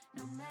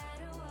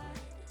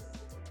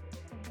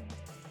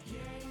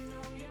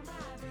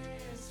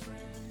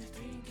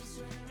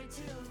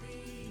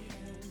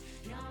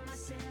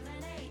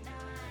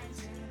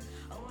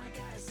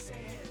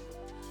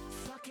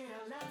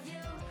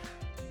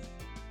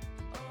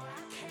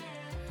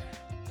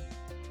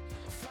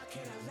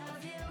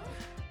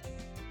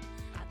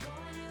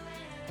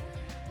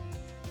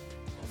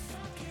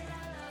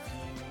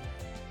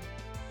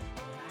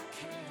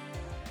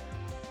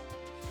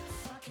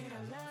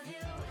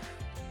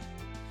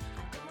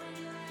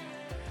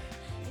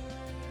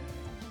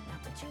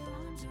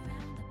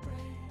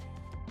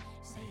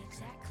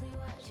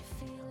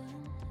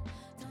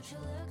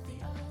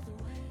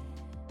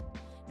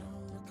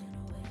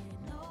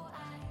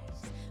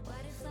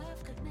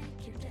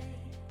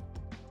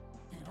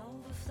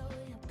 overflow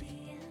your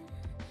being.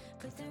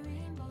 Put the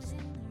rainbows in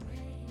the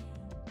rain.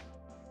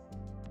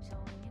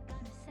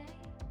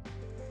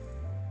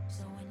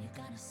 So when you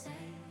gonna say,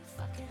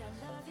 fuck it,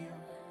 I love you.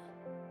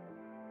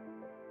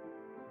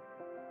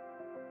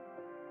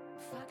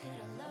 Fuck it,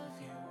 I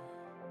love you.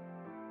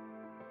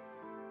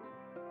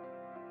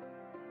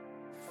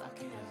 Fuck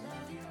it, I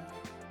love you.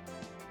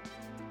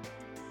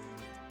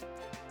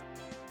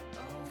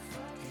 Oh,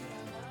 fuck it,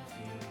 I love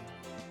you.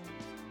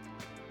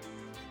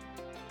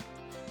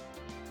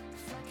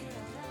 Fuck it,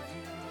 I love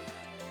you.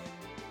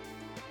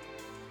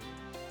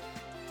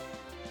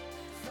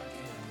 Fuck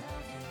it, I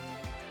love you.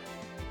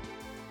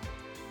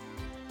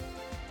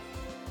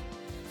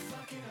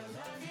 Fuck it, I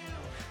love you.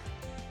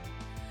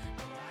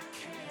 Oh, I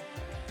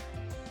care.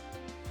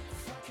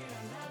 Fuck it,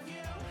 I love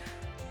you.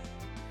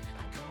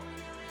 I go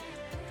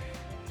anywhere.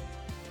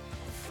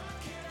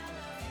 Fuck it, I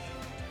love you.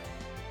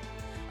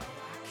 Oh,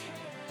 I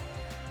care.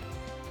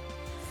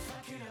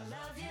 Fuck it, I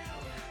love you.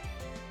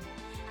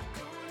 I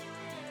go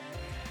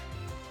anywhere.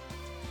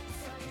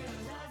 Fuck it, I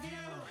love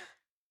you.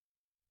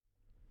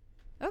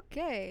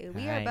 Okay,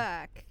 we Hi. are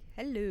back.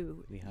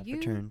 Hello. We have You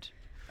returned.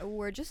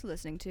 were just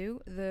listening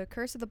to The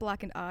Curse of the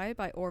Blackened Eye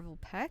by Orville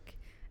Peck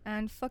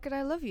and Fuck It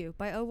I Love You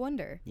by Oh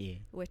Wonder, Yeah.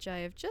 which I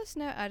have just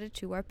now added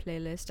to our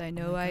playlist. I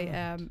know my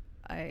God.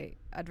 I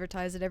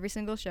advertise it every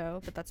single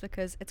show, but that's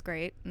because it's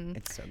great and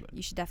It's so good.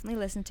 you should definitely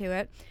listen to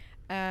it.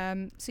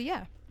 So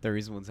yeah, There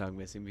is one song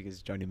missing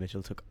because Joni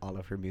Mitchell took all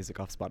of her music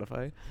off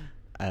Spotify.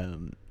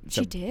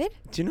 she did.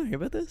 Do you know hear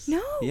about this?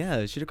 No.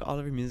 Yeah, she took all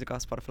of her music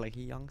off Spotify like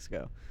yonks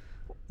ago.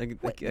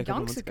 What, A couple yonks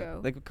months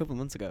ago? Like a couple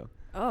months ago.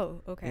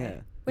 Oh, okay. Yeah.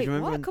 Do Wait, you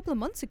remember what? A when- couple of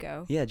months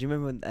ago? Yeah, do you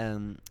remember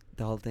when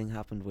the whole thing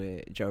happened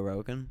with Joe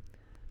Rogan?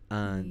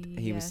 And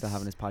he was still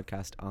having Yes. his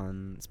podcast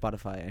on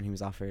Spotify, and he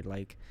was offered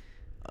like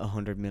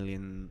 $100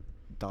 million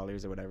or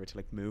whatever to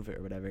like move it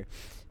or whatever.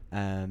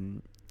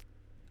 And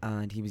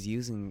he was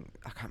using,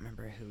 I can't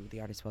remember who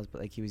the artist was,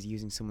 but like he was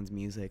using someone's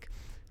music,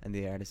 and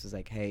the artist was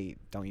like, "Hey,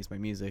 don't use my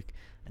music,"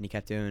 and he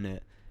kept doing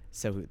it.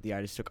 So the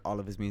artist took all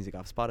of his music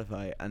off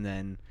Spotify, and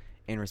then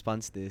in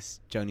response to this,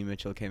 Joni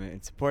Mitchell came out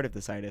in support of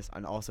this artist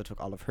and also took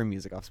all of her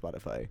music off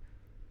Spotify.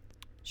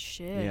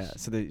 Shit. Yeah,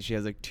 so she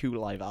has like 2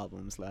 live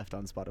albums left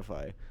on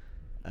Spotify.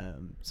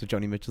 So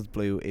Joni Mitchell's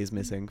Blue is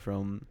missing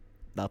from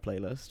that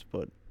playlist,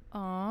 but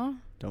Aw.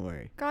 don't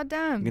worry. God You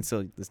damn. can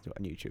still listen to it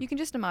on YouTube. You can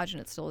just imagine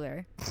it's still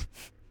there.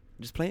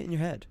 Just play it in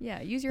your head.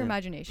 Yeah, use your Yeah.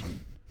 imagination.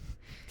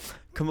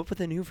 Come up with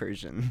a new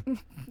version.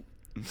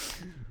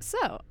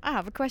 So, I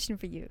have a question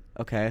for you.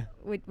 Okay,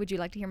 Would you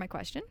like to hear my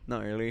question?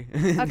 not really.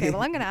 Okay,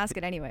 well, I'm going to ask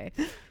it anyway.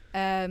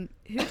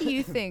 Who do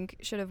you think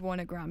should have won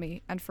a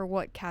Grammy and for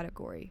what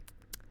category?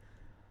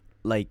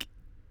 Like,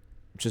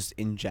 just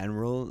in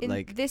general, In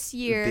like this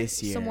year,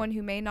 this year. someone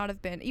who may not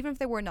have been, even if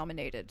they were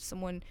nominated,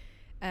 someone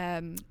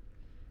who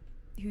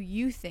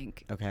you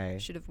think Okay.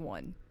 should have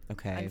won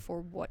Okay. and for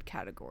what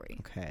category?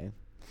 Okay.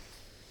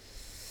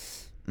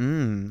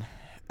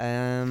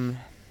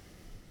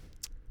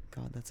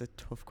 God, that's a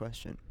tough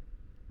question.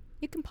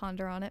 You can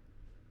ponder on it.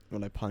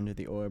 Will I ponder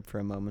the orb for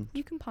a moment?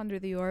 You can ponder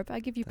the orb. I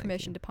give you Thank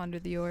permission you. to ponder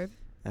the orb.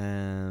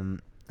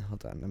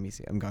 Hold on, let me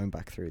see. I'm going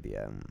back through the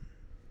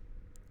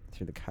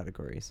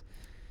categories.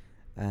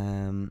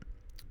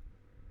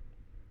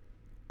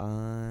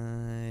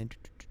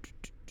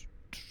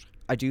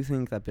 I do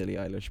think that Billie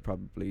Eilish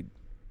probably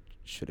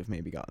should have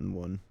maybe gotten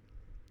one.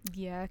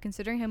 Yeah,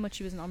 considering how much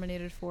she was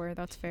nominated for,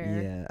 that's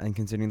fair. Yeah, and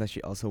considering that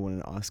she also won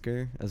an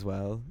Oscar as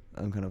well,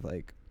 I'm kind of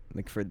like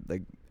for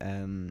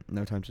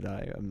No Time to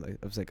Die.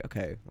 I was like,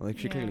 okay, well, like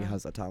she clearly Yeah.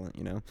 has that talent,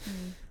 you know.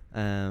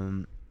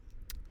 Mm.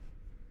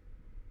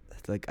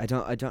 Like I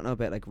don't know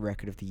about like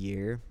record of the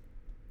year.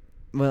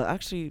 Well,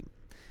 actually,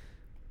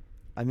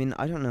 I mean,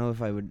 I don't know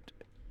if I would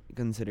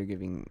consider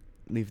giving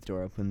Leave the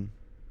Door Open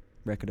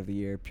record of the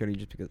year purely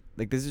just because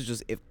like this is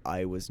just if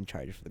I was in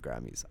charge of the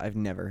Grammys. I've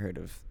never heard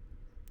of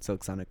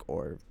Silk Sonic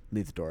or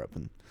Leave the Door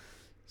Open,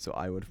 so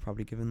I would have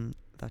probably given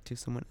that to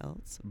someone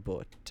else,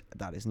 but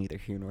that is neither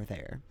here nor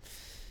there.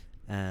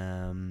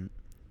 Yeah,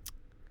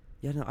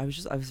 no, I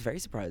was very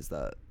surprised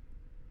that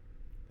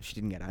she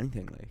didn't get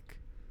anything, like.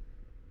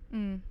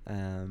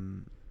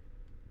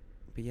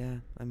 But yeah,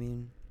 I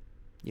mean,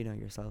 you know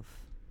yourself.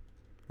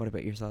 What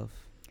about yourself?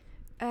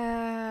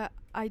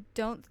 I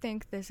don't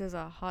think this is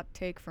a hot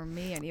take from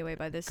me anyway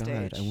by this God,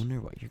 stage. I wonder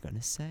what you're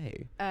gonna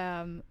say.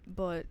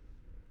 But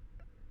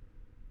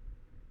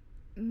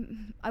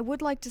I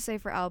would like to say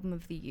for album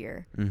of the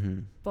year, Mm-hmm.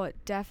 but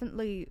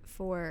definitely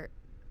for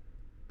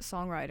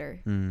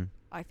songwriter, Mm.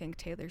 I think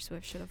Taylor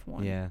Swift should have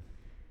won. Yeah.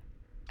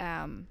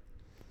 And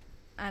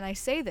I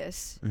say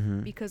this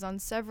Mm-hmm. because on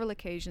several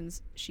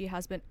occasions she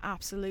has been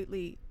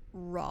absolutely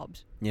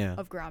robbed Yeah.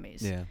 of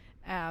Grammys. Yeah.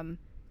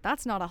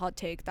 That's not a hot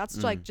take.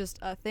 That's like just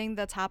a thing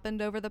that's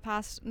happened over the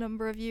past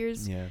number of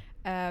years. Yeah.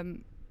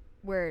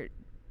 Where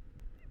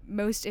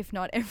most, if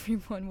not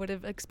everyone, would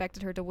have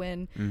expected her to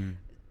win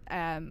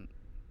Mm.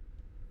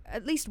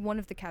 at least one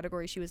of the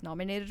categories she was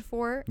nominated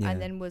for, Yeah.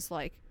 and then was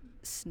like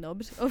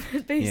snubbed of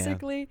it,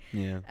 basically.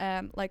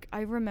 Yeah. Like,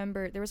 I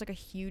remember there was like a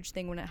huge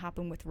thing when it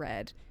happened with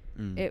Red.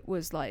 Mm. It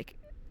was like,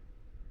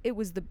 it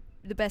was the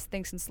best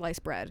thing since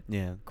sliced bread.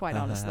 Yeah. Quite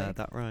honestly.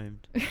 That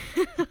rhymed.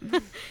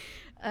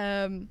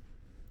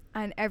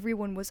 And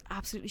everyone was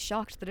absolutely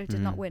shocked that it did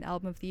not win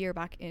Album of the Year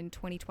back in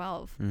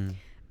 2012.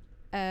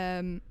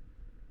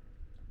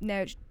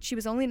 Now, she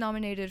was only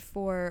nominated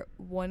for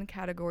one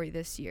category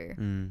this year,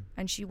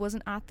 and she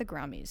wasn't at the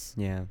Grammys.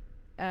 Yeah.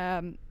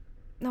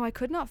 No, I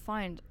could not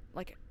find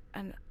like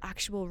an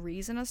actual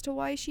reason as to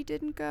why she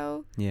didn't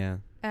go. Yeah.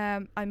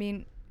 I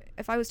mean,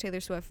 if I was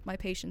Taylor Swift, my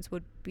patience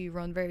would be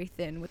run very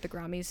thin with the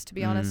Grammys, to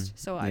be honest,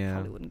 so I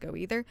probably wouldn't go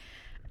either.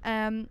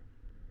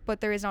 But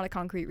there is not a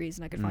concrete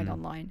reason I could find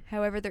online.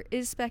 However, there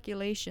is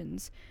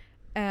speculations.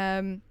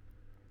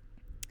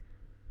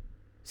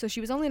 So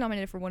she was only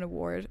nominated for one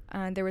award,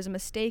 and there was a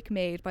mistake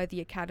made by the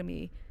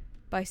Academy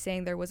by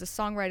saying there was a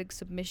songwriting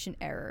submission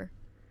error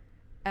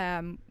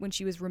when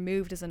she was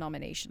removed as a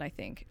nomination, I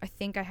think. I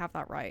think I have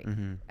that right.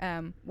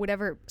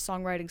 Whatever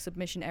songwriting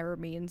submission error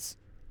means,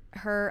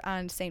 her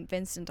and St.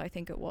 Vincent, I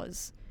think it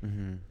was,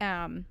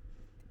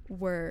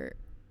 were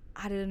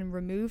added and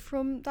removed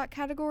from that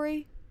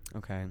category.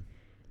 Okay.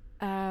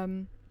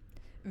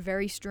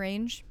 Very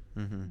strange.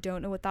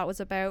 Don't know what that was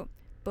about,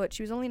 but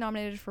she was only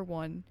nominated for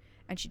one,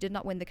 and she did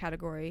not win the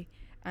category,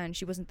 and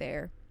she wasn't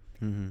there.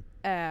 And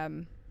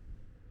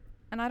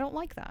I don't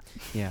like that.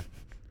 Yeah.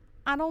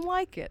 I don't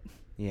like it.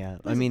 Yeah.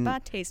 There's I mean, a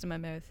bad taste in my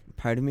mouth.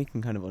 part of me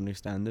can kind of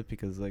understand it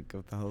because, like,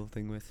 of the whole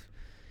thing with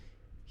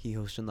He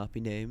Who Shall Not Be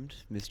Named,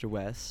 Mr.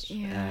 West.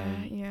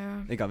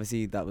 Yeah. Like,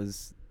 obviously that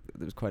was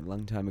quite a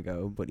long time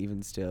ago, but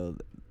even still,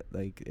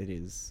 like, it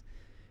was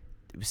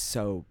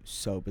so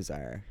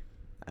bizarre.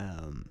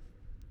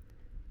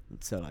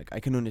 So, like, I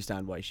can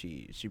understand why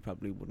she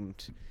probably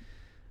wouldn't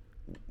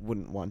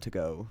want to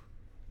go.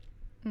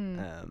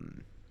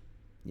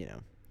 You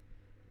know,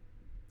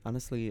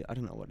 honestly, I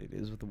don't know what it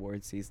is with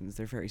award seasons.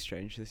 They're very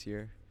strange this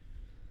year.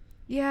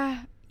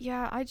 Yeah.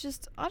 I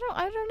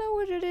don't know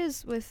what it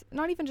is with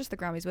not even just the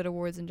Grammys, but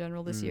awards in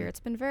general this year. It's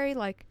been very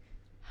like,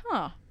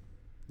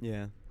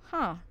 Yeah.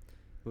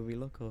 Will we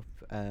look up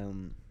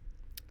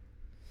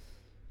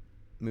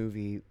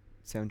movie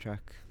soundtrack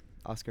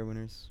Oscar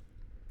winners?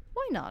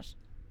 Why not?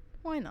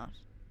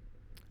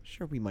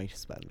 Sure, we might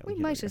as well know. We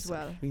might as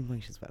well. We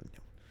might as well know.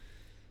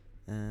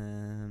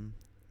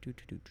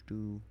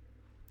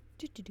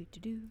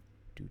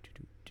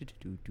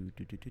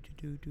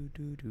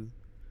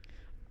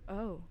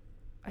 Oh,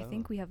 I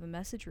think we have a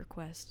message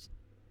request.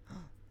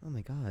 Oh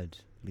my God,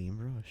 Liam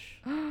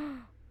Rush.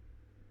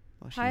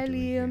 What's he Hi, doing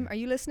Liam. here? Are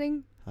you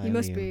listening? Hi, You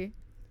must Liam. be.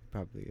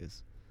 Probably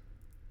is.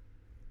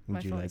 My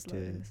Would you phone like is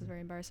loading. to? This is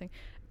very embarrassing.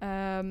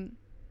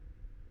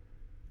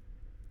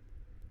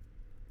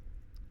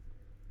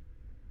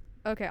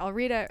 Okay, I'll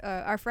read out.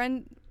 Our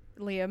friend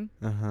Liam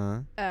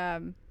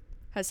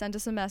has sent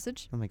us a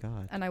message, Oh my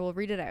God. and I will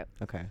read it out.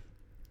 Okay.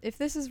 If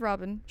this is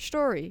Robin,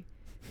 story.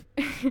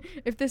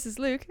 If this is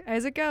Luke,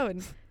 how's it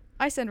going?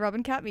 I send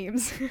Robin cat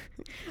memes.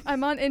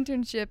 I'm on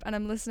internship and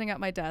I'm listening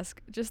at my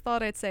desk. Just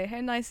thought I'd say how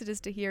nice it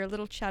is to hear a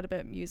little chat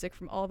about music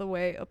from all the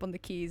way up on the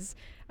Keys.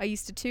 I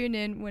used to tune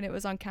in when it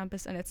was on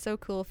campus, and it's so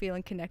cool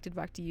feeling connected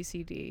back to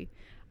UCD.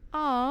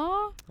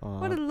 Aww.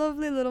 What a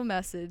lovely little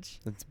message.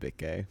 That's a bit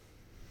gay.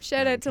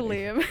 Shout No, out I'm to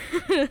kidding.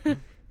 Liam.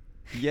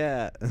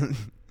 Yeah.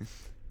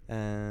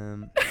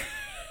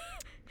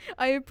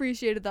 I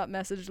appreciated that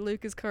message.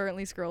 Luke is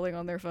currently scrolling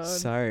on their phone.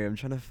 Sorry, I'm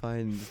trying to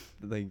find,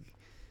 like,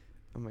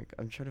 oh my God,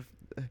 I'm trying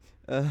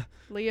to,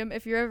 Liam,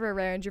 if you're ever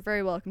around, you're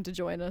very welcome to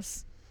join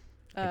us.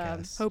 I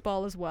guess. Hope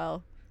all is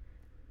well.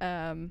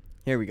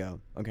 Here we go.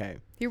 Okay.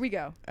 Here we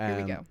go.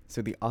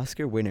 So the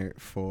Oscar winner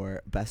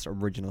for Best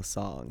Original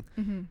Song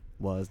Mm-hmm.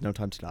 was No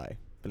Time to Die,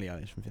 Billie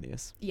Eilish from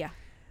Phineas. Yeah.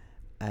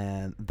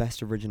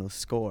 Best Original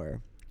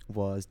Score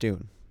was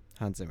Dune,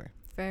 Hans Zimmer.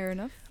 Fair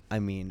enough. I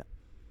mean,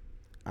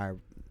 are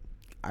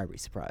we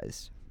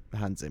surprised?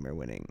 Hans Zimmer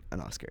winning an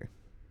Oscar.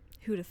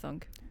 Who'd have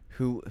thunk?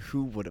 Who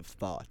would have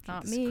thought that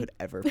Not this me. could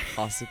ever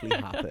possibly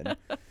happen?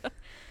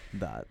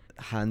 That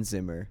Hans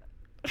Zimmer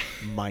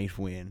might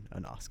win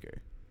an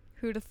Oscar.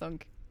 Who'd have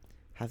thunk?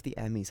 Have the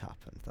Emmys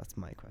happened? That's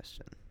my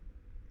question.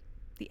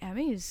 The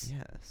Emmys?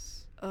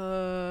 Yes.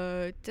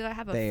 Did I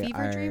have a They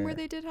fever dream where are-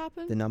 they did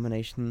happen? The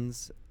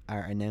nominations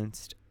are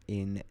announced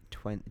in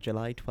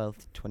July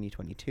 12th,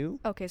 2022.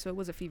 Okay, so it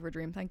was a fever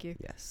dream. Thank you.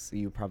 Yes,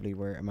 you probably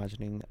were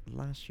imagining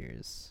last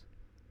year's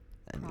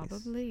Emmys.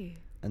 Probably.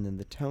 And then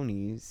the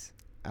Tonys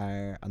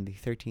are on the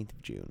 13th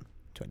of June,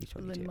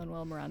 2022.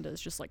 Lin-Manuel Miranda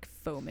is just like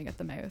foaming at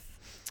the mouth.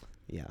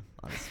 Yeah,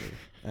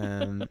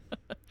 honestly.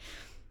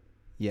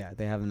 Yeah,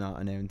 they have not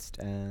announced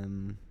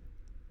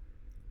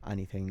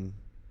anything.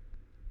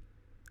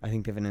 I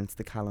think they've announced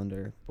the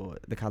calendar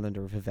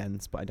of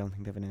events, but I don't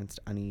think they've announced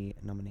any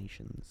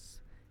nominations.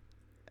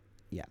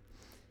 Yeah,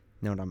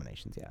 no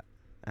nominations yet.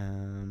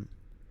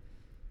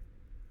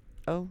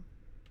 Oh,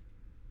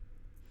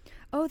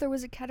 there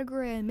was a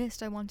category I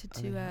missed. I wanted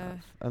to.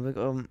 I'm like,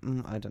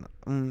 I don't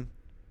know.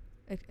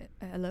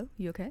 Hello,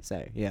 you okay?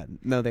 Sorry. Yeah.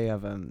 No, they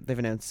have they've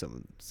announced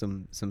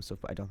some stuff,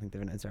 but I don't think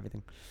they've announced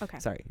everything. Okay.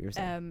 Sorry, you were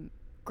saying.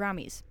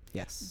 Grammys.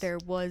 Yes. There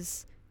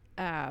was,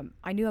 I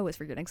knew I was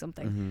forgetting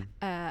something.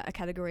 Mhm. A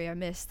category I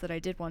missed that I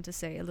did want to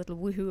say a little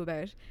woohoo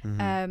about.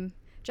 Mhm.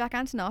 Jack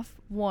Antonoff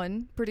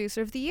won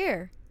Producer of the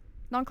Year,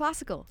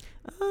 non-classical.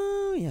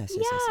 Oh yes.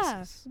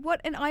 Yes. What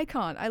an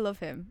icon! I love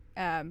him.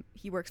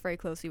 He works very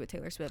closely with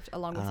Taylor Swift,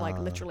 along with like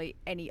Ah. literally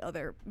any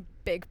other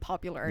big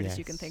popular artist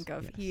you can Yes, think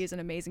of. He yes. is an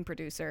amazing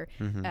producer.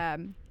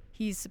 Mhm.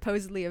 He's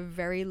supposedly a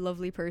very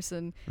lovely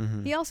person.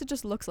 Mhm. He also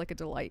just looks like a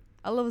delight.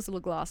 I love his little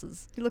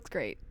glasses. He looks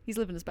great. He's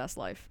living his best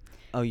life.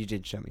 Oh, you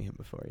did show me him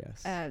before.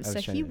 Yes. I was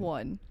So trying he to-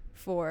 won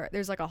for.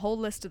 There's like a whole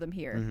list of them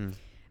here.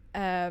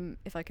 Mhm.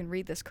 If I can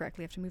read this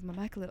correctly, I have to move my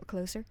mic a little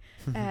closer.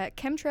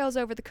 Chemtrails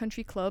Over the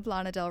Country Club,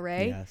 Lana Del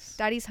Rey. Yes.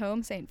 Daddy's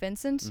Home, St.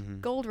 Vincent.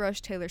 Mhm. Gold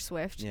Rush, Taylor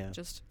Swift. Yeah.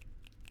 Just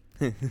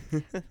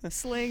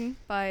Sling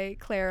by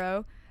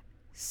Clairo.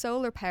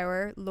 Solar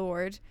Power,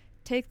 Lord.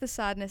 Take the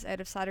Sadness Out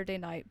of Saturday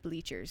Night,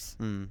 Bleachers.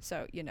 Mm.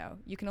 So,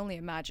 you can only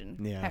imagine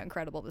Yeah. how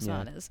incredible this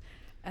Yeah. man is.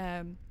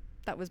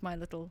 That was my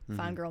little Mhm.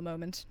 fangirl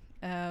moment.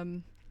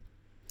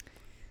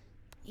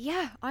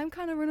 Yeah, I'm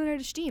kind of running out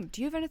of steam.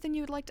 Do you have anything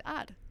you would like to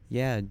add?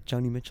 Yeah,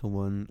 Joni Mitchell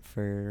won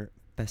for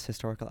Best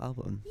Historical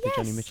Album. The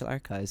Joni Yes! Mitchell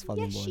Archives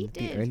Volume Yes, 1, she The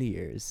did. Early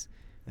Years,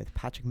 with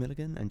Patrick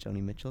Milligan and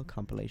Joni Mitchell,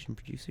 compilation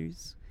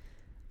producers,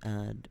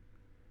 and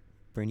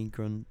Bernie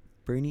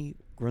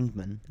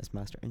Grundman as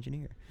master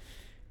engineer.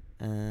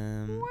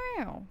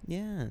 Wow.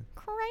 Yeah,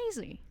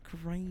 Crazy.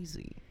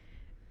 crazy.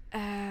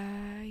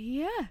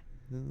 Yeah.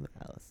 Who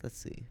else? Let's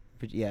see.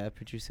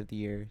 Producer of the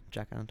Year,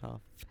 Jack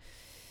Antonoff.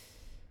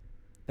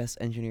 Best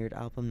Engineered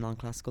Album,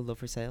 Non-Classical, Love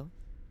for Sale,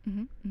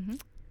 Mm-hmm.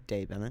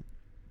 Dave Bennett.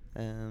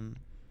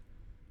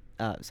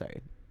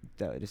 Sorry,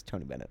 no, it is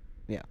Tony Bennett.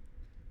 Yeah,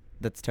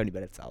 that's Tony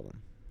Bennett's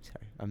album.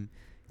 Sorry, I'm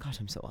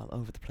so all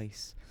over the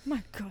place.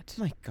 My God.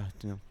 My God,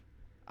 no.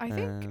 I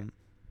think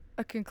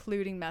a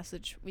concluding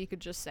message we could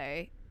just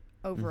say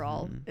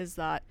overall Mhm. is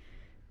that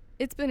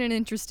it's been an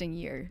interesting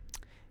year.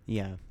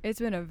 Yeah. It's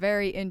been a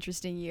very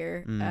interesting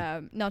year,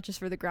 Mm. not just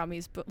for the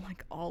Grammys, but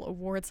like all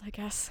awards, I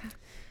guess.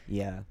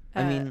 Yeah. Uh,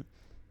 I mean,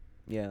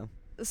 yeah.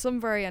 Some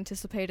very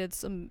anticipated,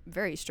 some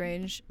very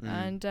strange, Mm.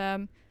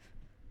 and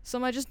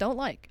some I just don't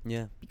like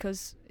Yeah.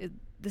 because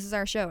this is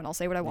our show and I'll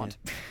say what I want.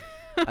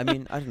 I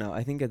mean, I don't know.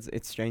 I think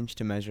it's strange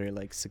to measure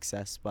like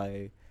success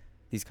by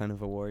these kind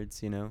of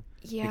awards, Yeah.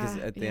 Because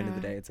at the end of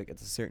the yeah. day, it's like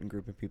it's a certain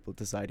group of people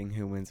deciding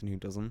who wins and who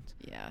doesn't.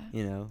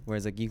 Yeah.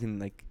 Whereas like you can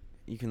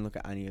look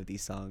at any of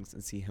these songs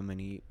and see how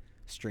many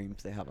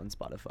streams they have on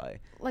Spotify.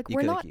 Like You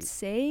we're could, not like, you-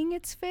 saying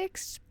it's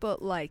fixed,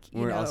 but like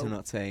We're also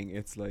not saying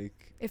it's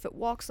like. if it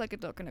walks like a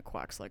duck and it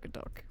quacks like a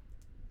duck.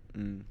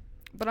 Mm,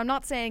 But I'm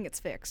not saying it's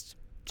fixed,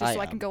 just I so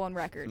I am. can go on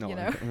record, no, you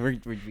know.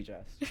 we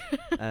just.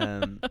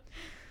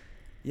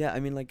 Yeah,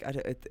 I mean, like,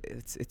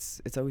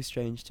 it's always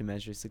strange to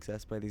measure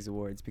success by these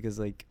awards because,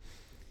 like,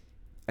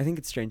 I think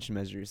it's strange to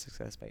measure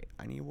success by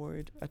any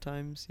award at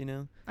times,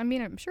 I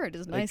mean, I'm sure it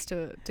is Like, nice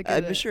to get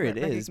I'm sure it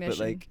is, but,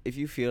 recognition. like, if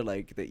you feel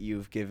like that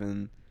you've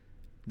given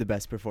the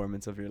best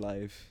performance of your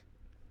life,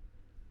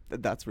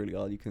 that's really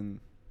all you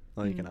can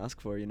ask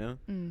for,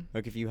 Mm.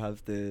 Like, if you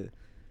have the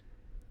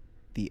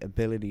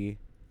ability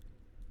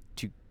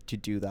to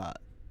do that,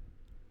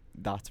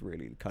 that's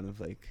really kind of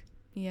like,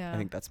 Yeah. I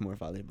think that's more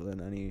valuable than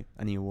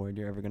any award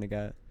you're ever gonna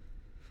get.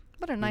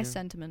 What a nice know?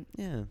 sentiment.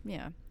 Yeah.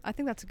 Yeah. I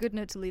think that's a good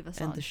note to leave us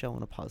End on. the show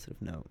on a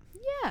positive note.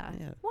 Yeah.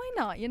 Yeah. Why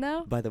not, you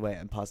know? By the way,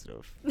 I'm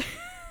positive.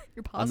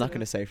 You're positive. I'm not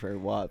gonna say for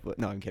what, but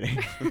no, I'm kidding.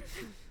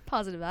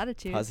 Positive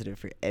attitude. Positive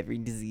for every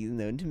disease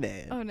known to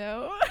man. Oh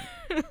no.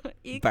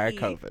 Bar Icky.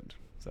 COVID.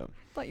 So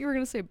Thought you were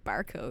gonna say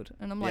barcode,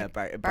 and I'm yeah, like,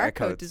 barcodes.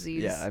 barcode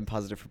disease. Yeah, I'm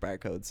positive for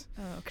barcodes.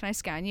 Oh, can I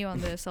scan you on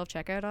the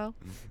self-checkout aisle?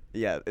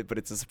 Yeah, but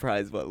it's a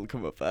surprise what will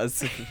come up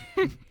as.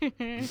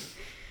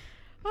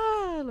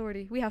 Ah,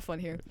 lordy, we have fun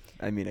here.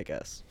 I mean, I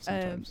guess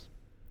sometimes.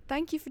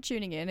 Thank you for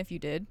tuning in. If you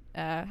did,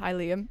 hi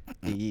Liam,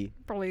 Yee.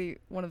 probably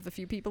one of the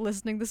few people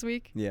listening this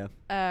week. Yeah.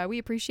 We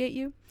appreciate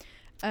you.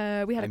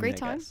 We had a great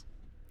time, guess.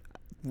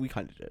 We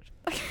kind of did.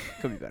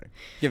 Could be better.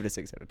 Give it a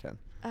 6 out of 10.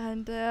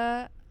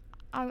 and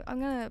I'm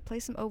gonna play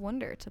some Oh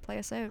Wonder to play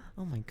us out.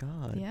 Oh my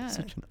god. Yeah,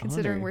 Such an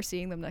considering honor. we're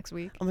seeing them next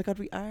week. Oh my god,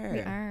 we are. We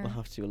are. We'll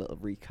have to do a little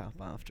recap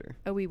after.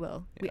 Oh, we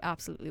will. We Yeah.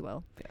 absolutely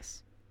will.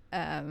 Yes.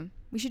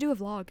 We should do a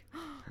vlog.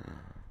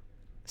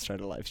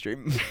 Start a live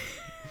stream.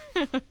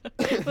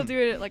 We'll do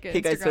it like a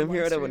Hey guys, so Instagram I'm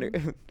here live at I Wonder.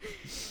 stream.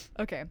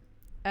 Okay.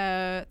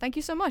 Thank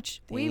you so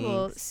much. We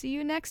will Thanks. see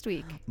you next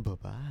week. Bye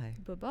bye.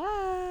 Bye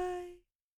bye.